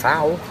wasn't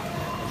foul.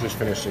 I've just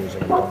finished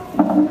using it.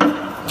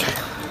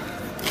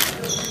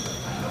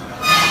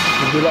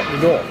 Did we lock the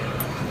door?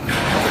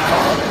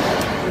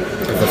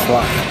 Of the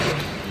flat?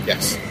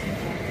 Yes,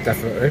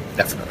 Definitely.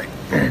 definitely.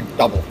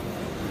 Double.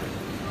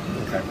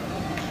 Okay.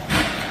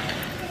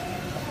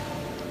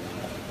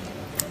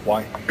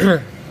 Why?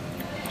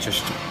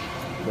 Just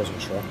wasn't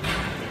sure.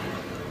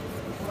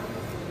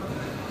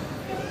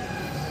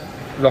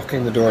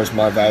 locking the door is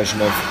my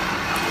version of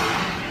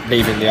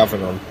leaving the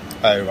oven on,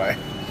 Oh, right.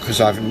 because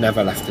I've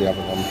never left the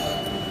oven on.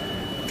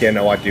 Yeah,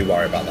 no, I do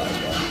worry about that as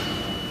well.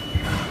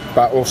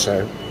 But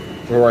also,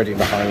 we're already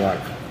behind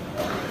like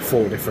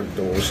 4 different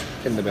doors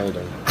in the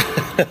building.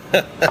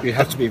 You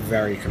have to be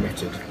very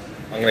committed.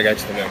 I'm going to go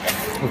to the milk.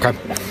 Okay.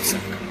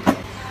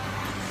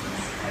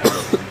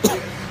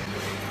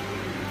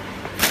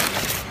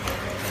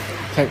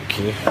 Thank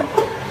you.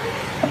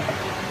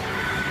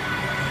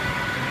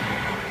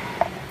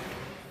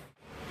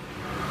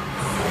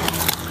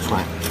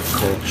 Right,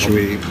 cool. Should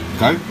we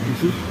go?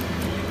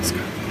 Let's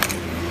go.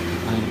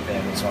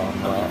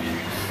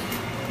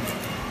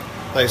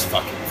 Those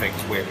fucking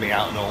things weird me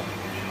out and all.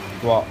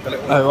 What? The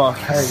little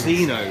arcade.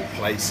 casino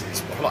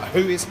places. Like,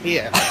 who is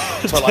here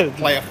to like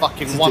play a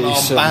fucking To do one-armed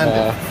some,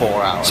 bandit for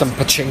 4 hours? Some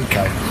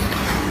pachinko.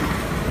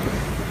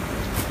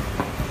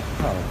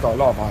 Oh, I've got a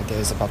lot of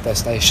ideas about their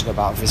station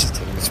about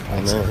visiting this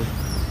place.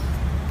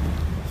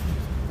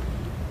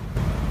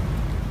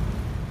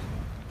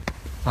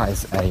 That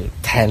is a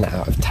 10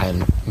 out of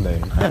 10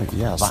 moon. Oh,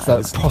 yeah,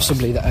 That's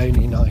possibly the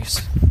only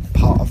nice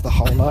part of the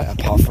whole night,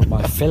 apart from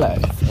my fillet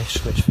fish,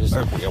 which was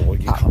Oh, yeah, well,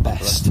 you at can't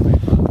best.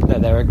 No,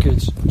 they're a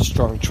good,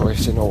 strong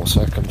choice in all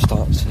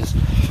circumstances.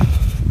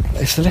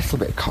 It's a little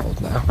bit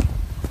cold now.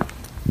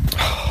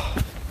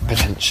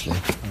 Potentially.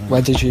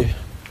 Where did you...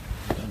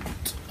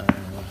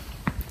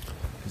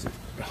 Is it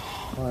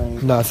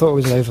behind? No, I thought it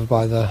was over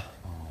by the...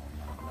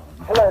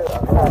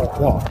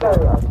 What?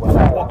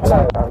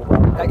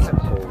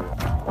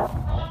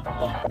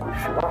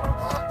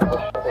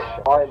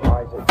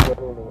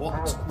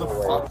 What the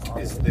fuck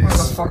is this?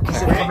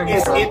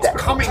 It's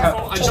coming from.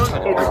 I don't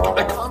know what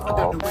it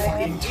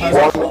is.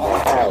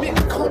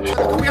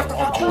 We have to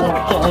fucking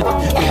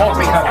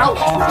out.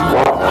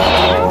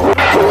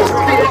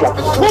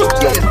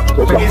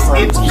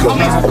 It's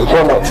coming.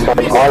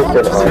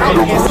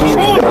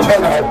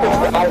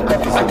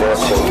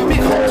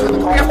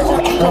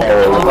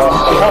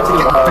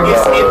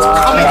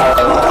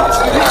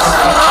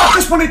 I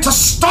just want it to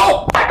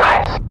stop.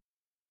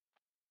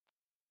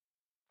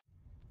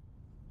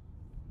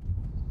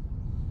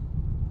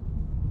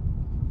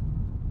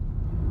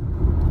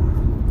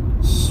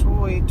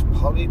 Sweet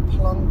Polly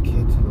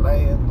Plunkett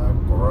lay in the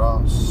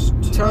grass,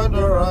 turned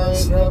her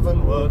eyes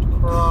heavenward,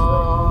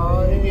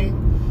 crying,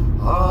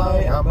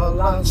 I am a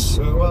lass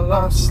who,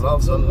 alas,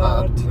 loves a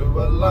lad who,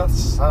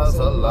 alas, has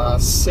a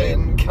lass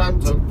in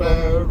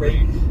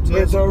Canterbury.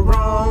 'Tis a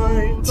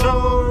right,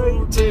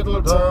 oh,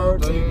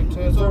 tiddle-do-do,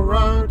 'tis a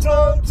right,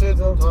 oh,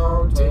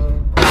 tiddle-do-do.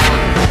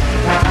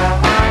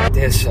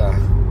 Dear sir,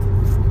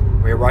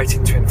 we are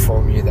writing to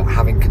inform you that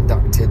having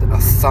conducted a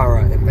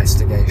thorough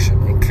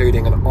investigation,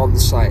 including an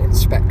on-site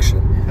inspection,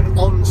 An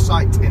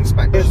on-site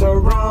inspection. 'Tis a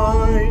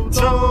right,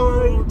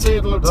 oh,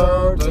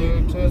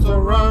 tiddle-do-do, 'tis a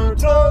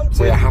right, oh,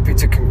 we are happy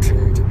to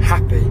conclude,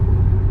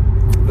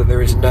 that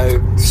there is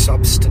no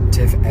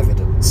substantive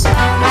evidence.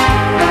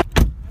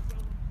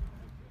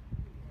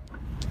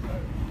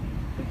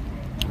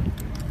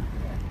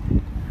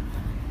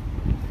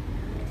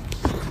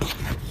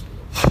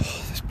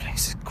 This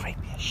place is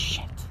creepy as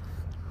shit.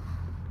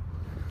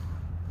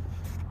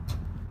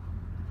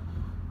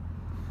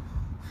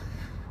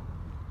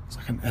 It's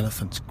like an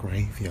elephant's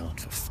graveyard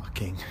for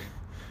fucking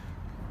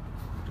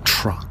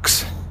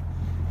trucks.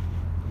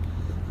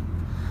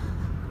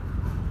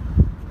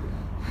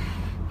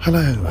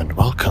 Hello and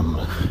welcome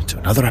to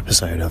another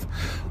episode of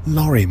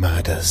Lorry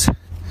Murders,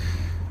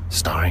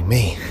 starring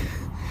me,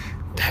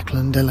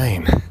 Declan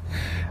Delane,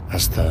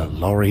 as the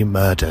lorry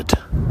murdered.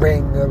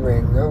 Ring a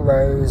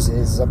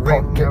roses, a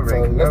pocket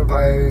full of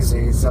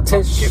posies, a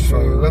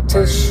tissue, a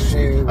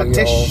tissue, A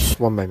tish.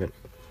 One moment.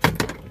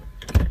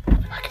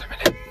 Back in a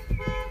minute.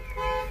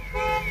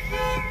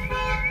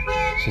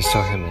 She's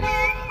talking to me.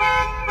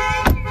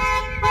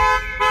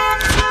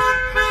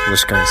 I'm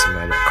just going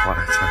somewhere a bit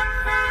quieter.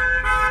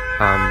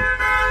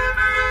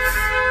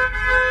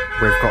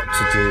 We've got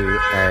to do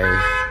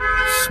a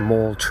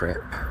small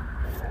trip.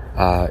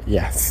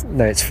 Yes.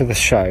 No, it's for the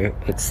show.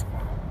 It's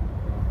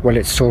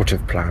sort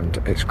of planned.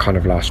 It's kind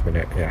of last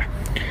minute, yeah.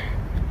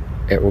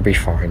 It will be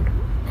fine.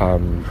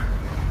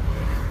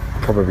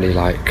 Probably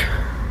like...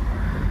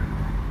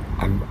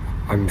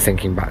 I'm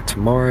thinking back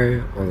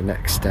tomorrow or the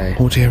next day.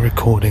 Audio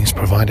recordings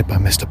provided by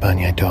Mr.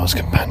 Bernier Doyle's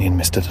companion,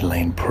 Mr.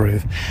 Delane,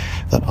 prove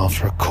that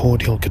after a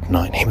cordial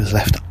goodnight, he was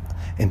left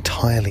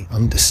entirely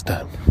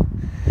undisturbed.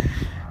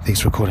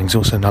 These recordings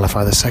also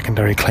nullify the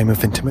secondary claim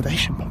of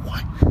intimidation, but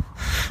why?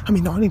 I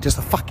mean, not only does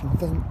the fucking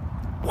thing...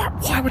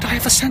 Why would I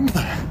ever send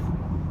that?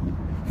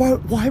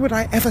 Why would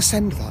I ever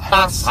send that?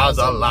 Lass has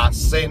a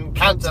lass in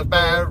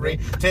Canterbury,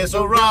 'tis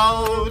a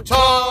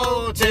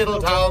row-toe,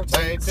 tiddle-toe,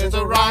 'tis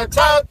a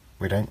right-toe.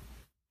 We don't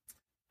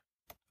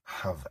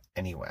have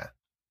anywhere.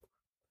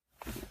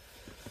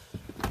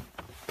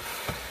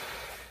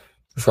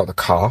 We've got the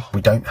car.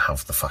 We don't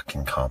have the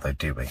fucking car though,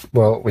 do we?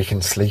 Well, we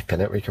can sleep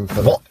in it. We can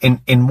put... What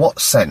in what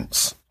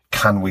sense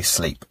can we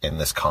sleep in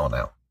this car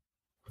now?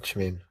 What do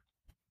you mean?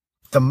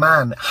 The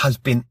man has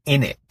been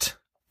in it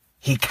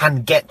he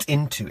can get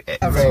into it.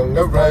 A ring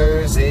of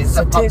roses,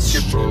 a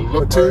tissue,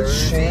 a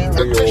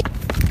tissue.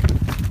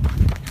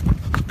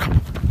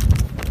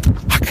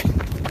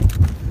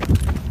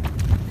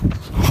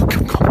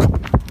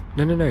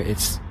 No,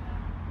 it's...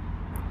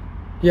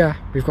 Yeah,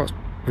 we've got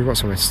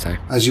somewhere to stay.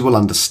 As you will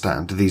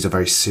understand, these are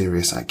very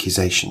serious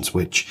accusations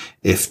which,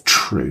 if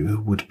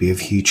true, would be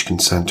of huge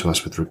concern to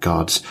us with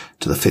regards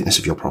to the fitness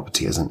of your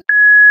property as an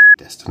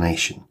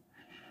destination.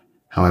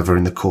 However,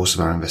 in the course of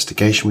our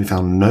investigation, we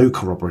found no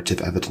corroborative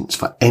evidence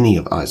for any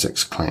of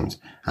Isaac's claims,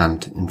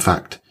 and, in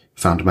fact,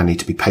 found many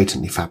to be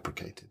patently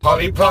fabricated.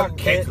 Polly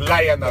Plunkett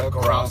lay in the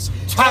grass,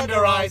 turned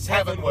her eyes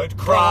heavenward,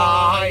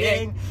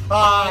 crying,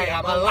 I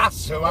am a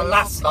lass who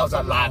alas loves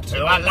a lad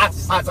who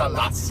alas has a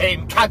lass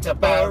in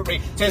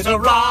Canterbury. 'Tis a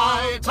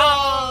right,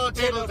 oh,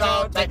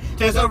 tiddle-do,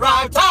 'tis a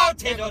right, oh,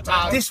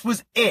 tiddle-do. This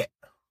was it,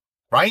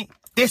 right?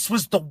 This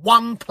was the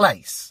one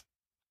place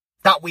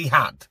that we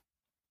had.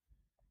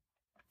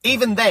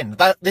 Even then,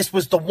 this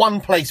was the one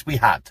place we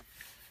had.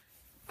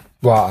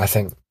 Well, I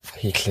think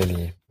he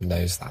clearly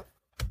knows that.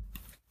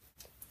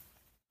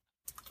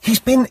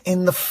 He's been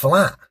in the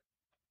flat,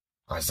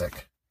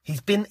 Isaac. He's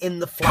been in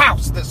the flat.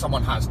 House that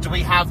someone has. Do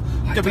we know?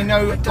 I could can't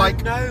go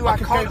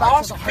back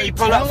ask to the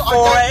people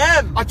hotel.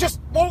 at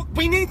 4 a.m.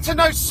 We need to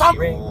know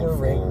something.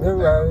 Ring a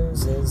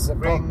roses, a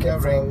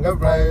pocket ring a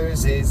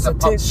roses, a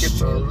tissue,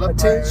 full a of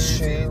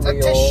tissue. roses, a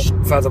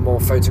tissue.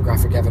 Furthermore,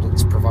 photographic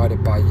evidence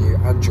provided by you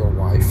and your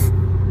wife,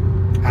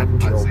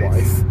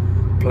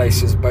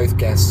 places both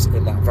guests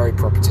in that very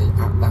property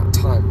at that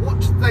time. What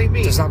do they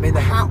mean? Does that mean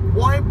how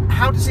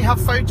does he have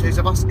photos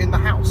of us in the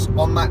house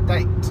on that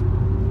date?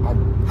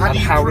 How do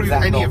you prove would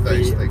that any not of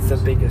those be things? the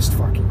biggest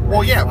fucking red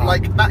Well, yeah, flag?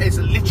 like, that is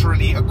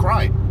literally a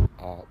crime.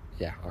 I'll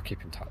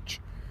keep in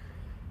touch.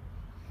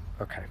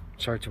 Okay,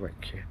 sorry to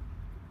wake you.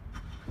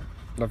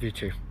 Love you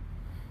too.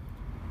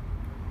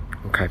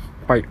 Okay,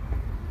 bye.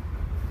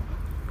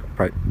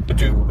 Right.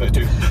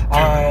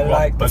 I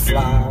like the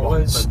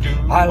flowers,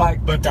 I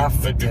like the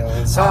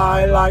daffodils,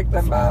 I like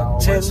the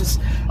mountains,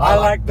 I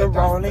like the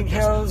rolling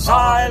hills,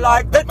 I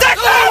like the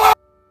daffodils!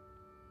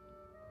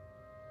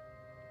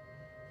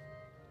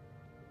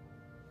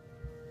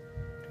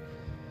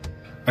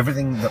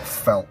 Everything that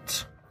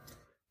felt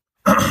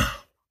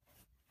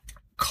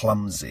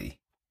clumsy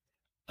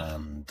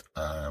and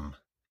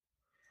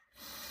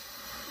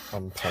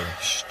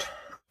unpolished.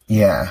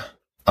 Yeah,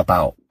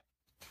 about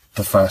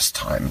the first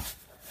time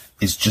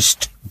is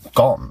just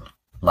gone.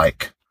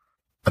 Like,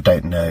 I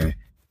don't know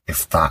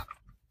if that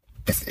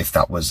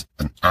was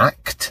an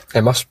act.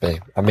 It must be.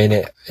 I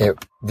mean,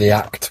 the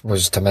act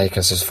was to make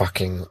us as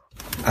fucking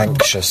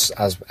anxious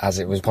as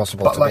it was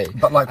possible to be.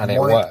 But like, and why, it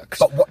worked.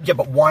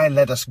 But why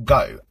let us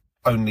go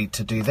only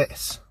to do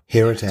this?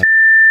 Here at Air,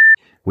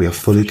 we are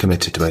fully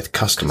committed to both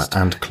customer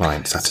and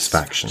client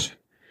satisfaction.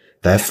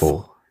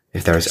 Therefore,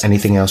 if there is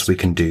anything else we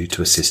can do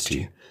to assist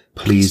you,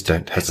 please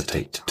don't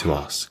hesitate to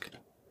ask.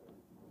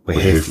 We're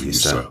here for you,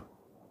 sir.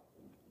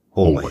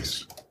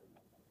 Always.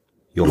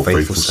 Your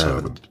faithful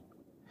servant.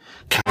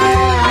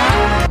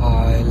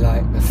 I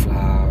like the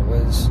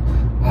flowers,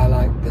 I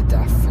like the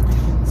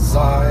daffodils,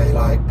 I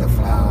like the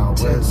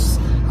flowers,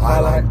 I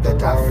like the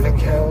rolling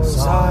hills,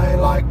 I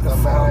like the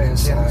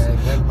fireside,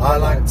 I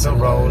like the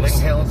rolling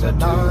hills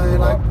and I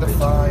like the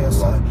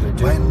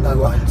fireside. When the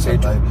lights are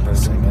low,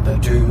 singing a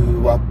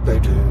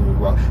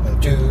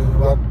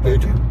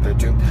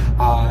do-up-a-do-up-a-do-up-a-do-up-a-do.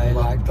 I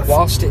like the...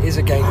 Whilst it is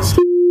against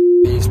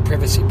his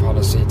privacy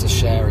policy to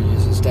share a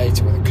user's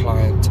data with a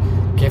client,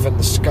 given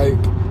the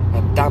scope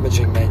and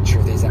damaging nature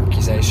of these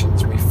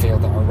accusations, we feel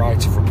that a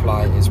right of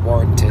reply is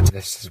warranted.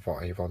 This is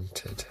what he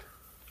wanted.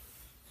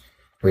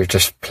 We've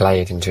just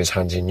played into his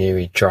hands. He knew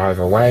he'd drive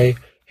away.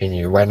 He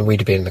knew when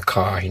we'd be in the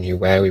car. He knew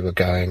where we were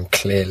going,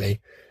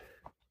 clearly.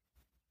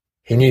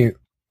 He knew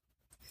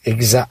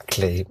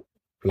exactly,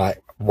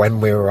 like, when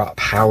we were up,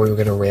 how we were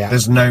going to react.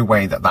 There's no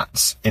way that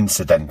that's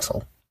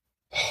incidental.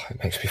 Oh,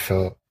 it makes me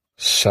feel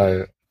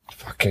so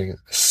fucking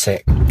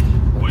sick.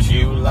 Would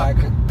you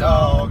like a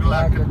dog,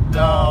 like a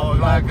dog,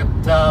 like a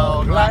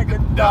dog, like a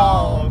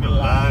dog,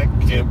 like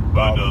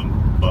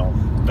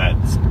Kip-a-dum-bum?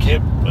 That's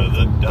Kip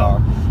the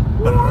dog.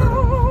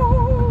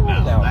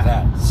 Now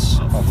that's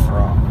a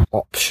fraud.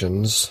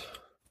 Options.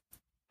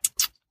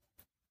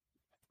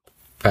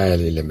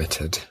 Fairly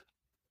limited.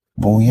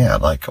 Well, yeah,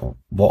 like,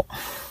 what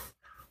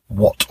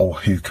or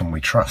who can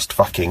we trust?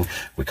 We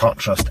can't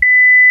trust.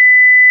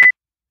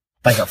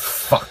 They have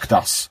fucked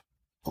us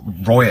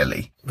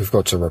royally. We've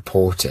got to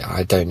report it.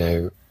 I don't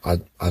know. I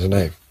don't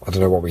know. I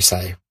don't know what we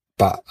say.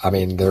 But, I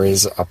mean, there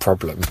is a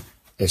problem.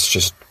 It's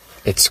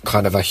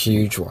kind of a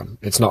huge one.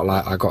 It's not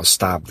like I got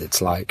stabbed.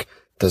 It's like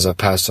there's a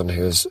person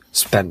who has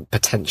spent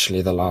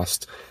potentially the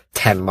last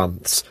 10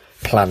 months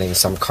planning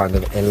some kind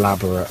of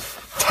elaborate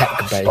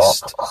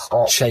tech-based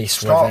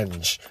chase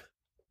revenge.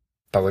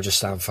 But we'll just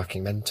sound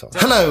fucking mental.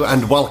 Hello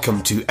and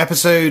welcome to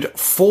episode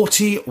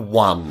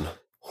 41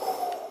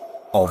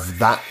 of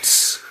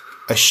That's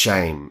a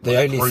shame. The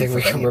only proof thing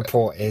we of can any of it.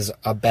 report is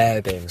a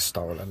bear being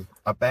stolen.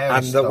 A bear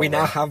And was that we stolen.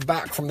 now have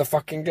back from the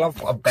fucking glove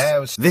box. A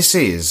bear was This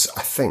is,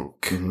 I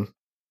think,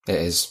 It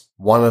is.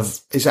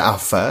 is it our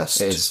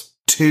first? It is.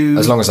 Two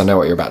As long as I know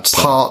what you're about to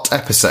say. part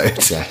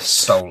episode. Yes.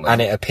 stolen. And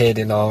it appeared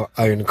in our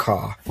own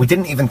car. We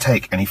didn't even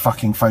take any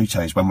fucking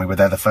photos when we were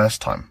there the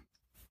first time.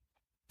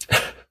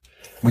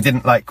 We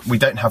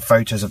don't have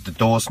photos of the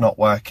doors not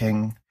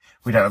working.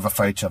 We don't have a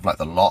photo of, like,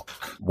 the lock.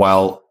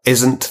 Well,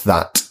 isn't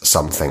that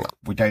something?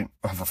 We don't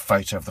have a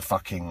photo of the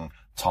fucking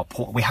top.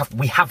 We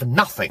have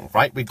nothing,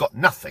 right? We've got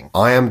nothing.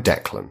 I am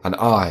Declan, And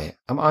I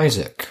am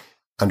Isaac.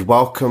 and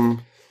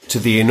welcome to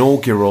the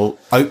inaugural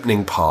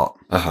opening part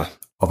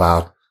of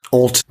our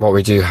What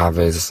we do have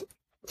is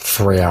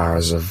 3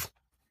 hours of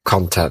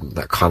content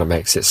that kind of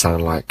makes it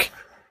sound like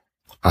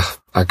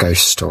a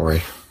ghost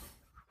story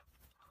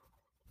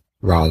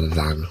rather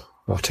than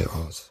what it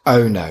was.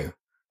 Oh no.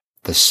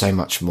 There's so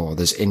much more.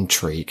 There's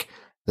intrigue.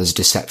 There's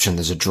deception.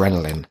 There's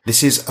adrenaline.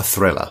 This is a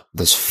thriller.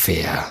 There's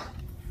fear.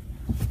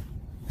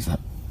 Is that?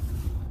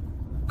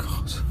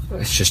 God.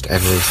 It's just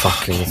every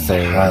fucking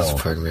thing that's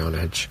putting me on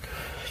edge.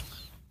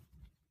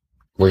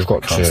 We've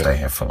got Can't to... stay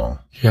here for long.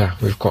 Yeah,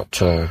 we've got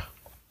to...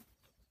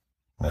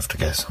 We have to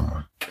go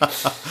somewhere.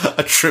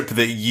 A trip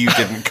that you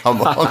didn't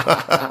come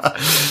on.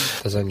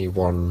 There's only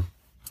one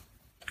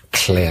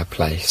clear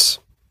place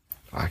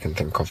I can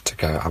think of to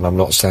go, and I'm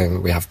not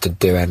saying we have to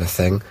do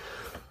anything.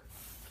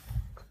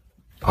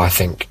 I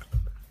think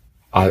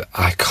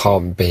I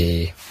can't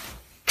be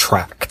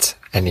tracked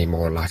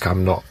anymore. Like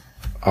I'm not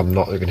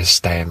going to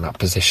stay in that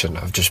position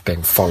of just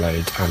being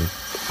followed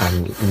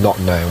and not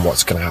knowing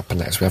what's going to happen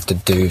next. We have to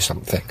do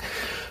something.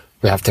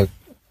 We have to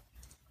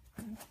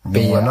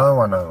be I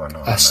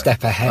know. a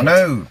step ahead.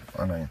 I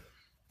know.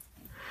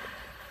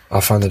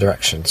 I'll find the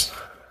directions.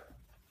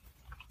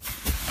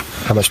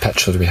 How much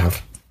petrol do we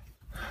have?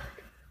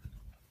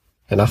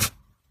 Enough?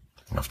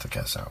 Enough to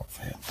get us out of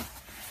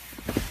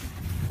here.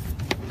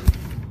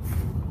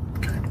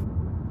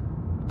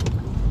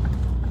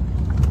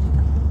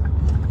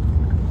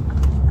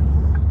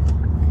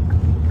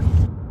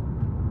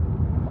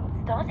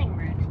 Starting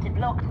route to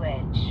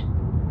Bloxwedge.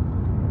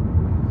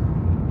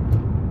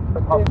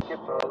 Attention,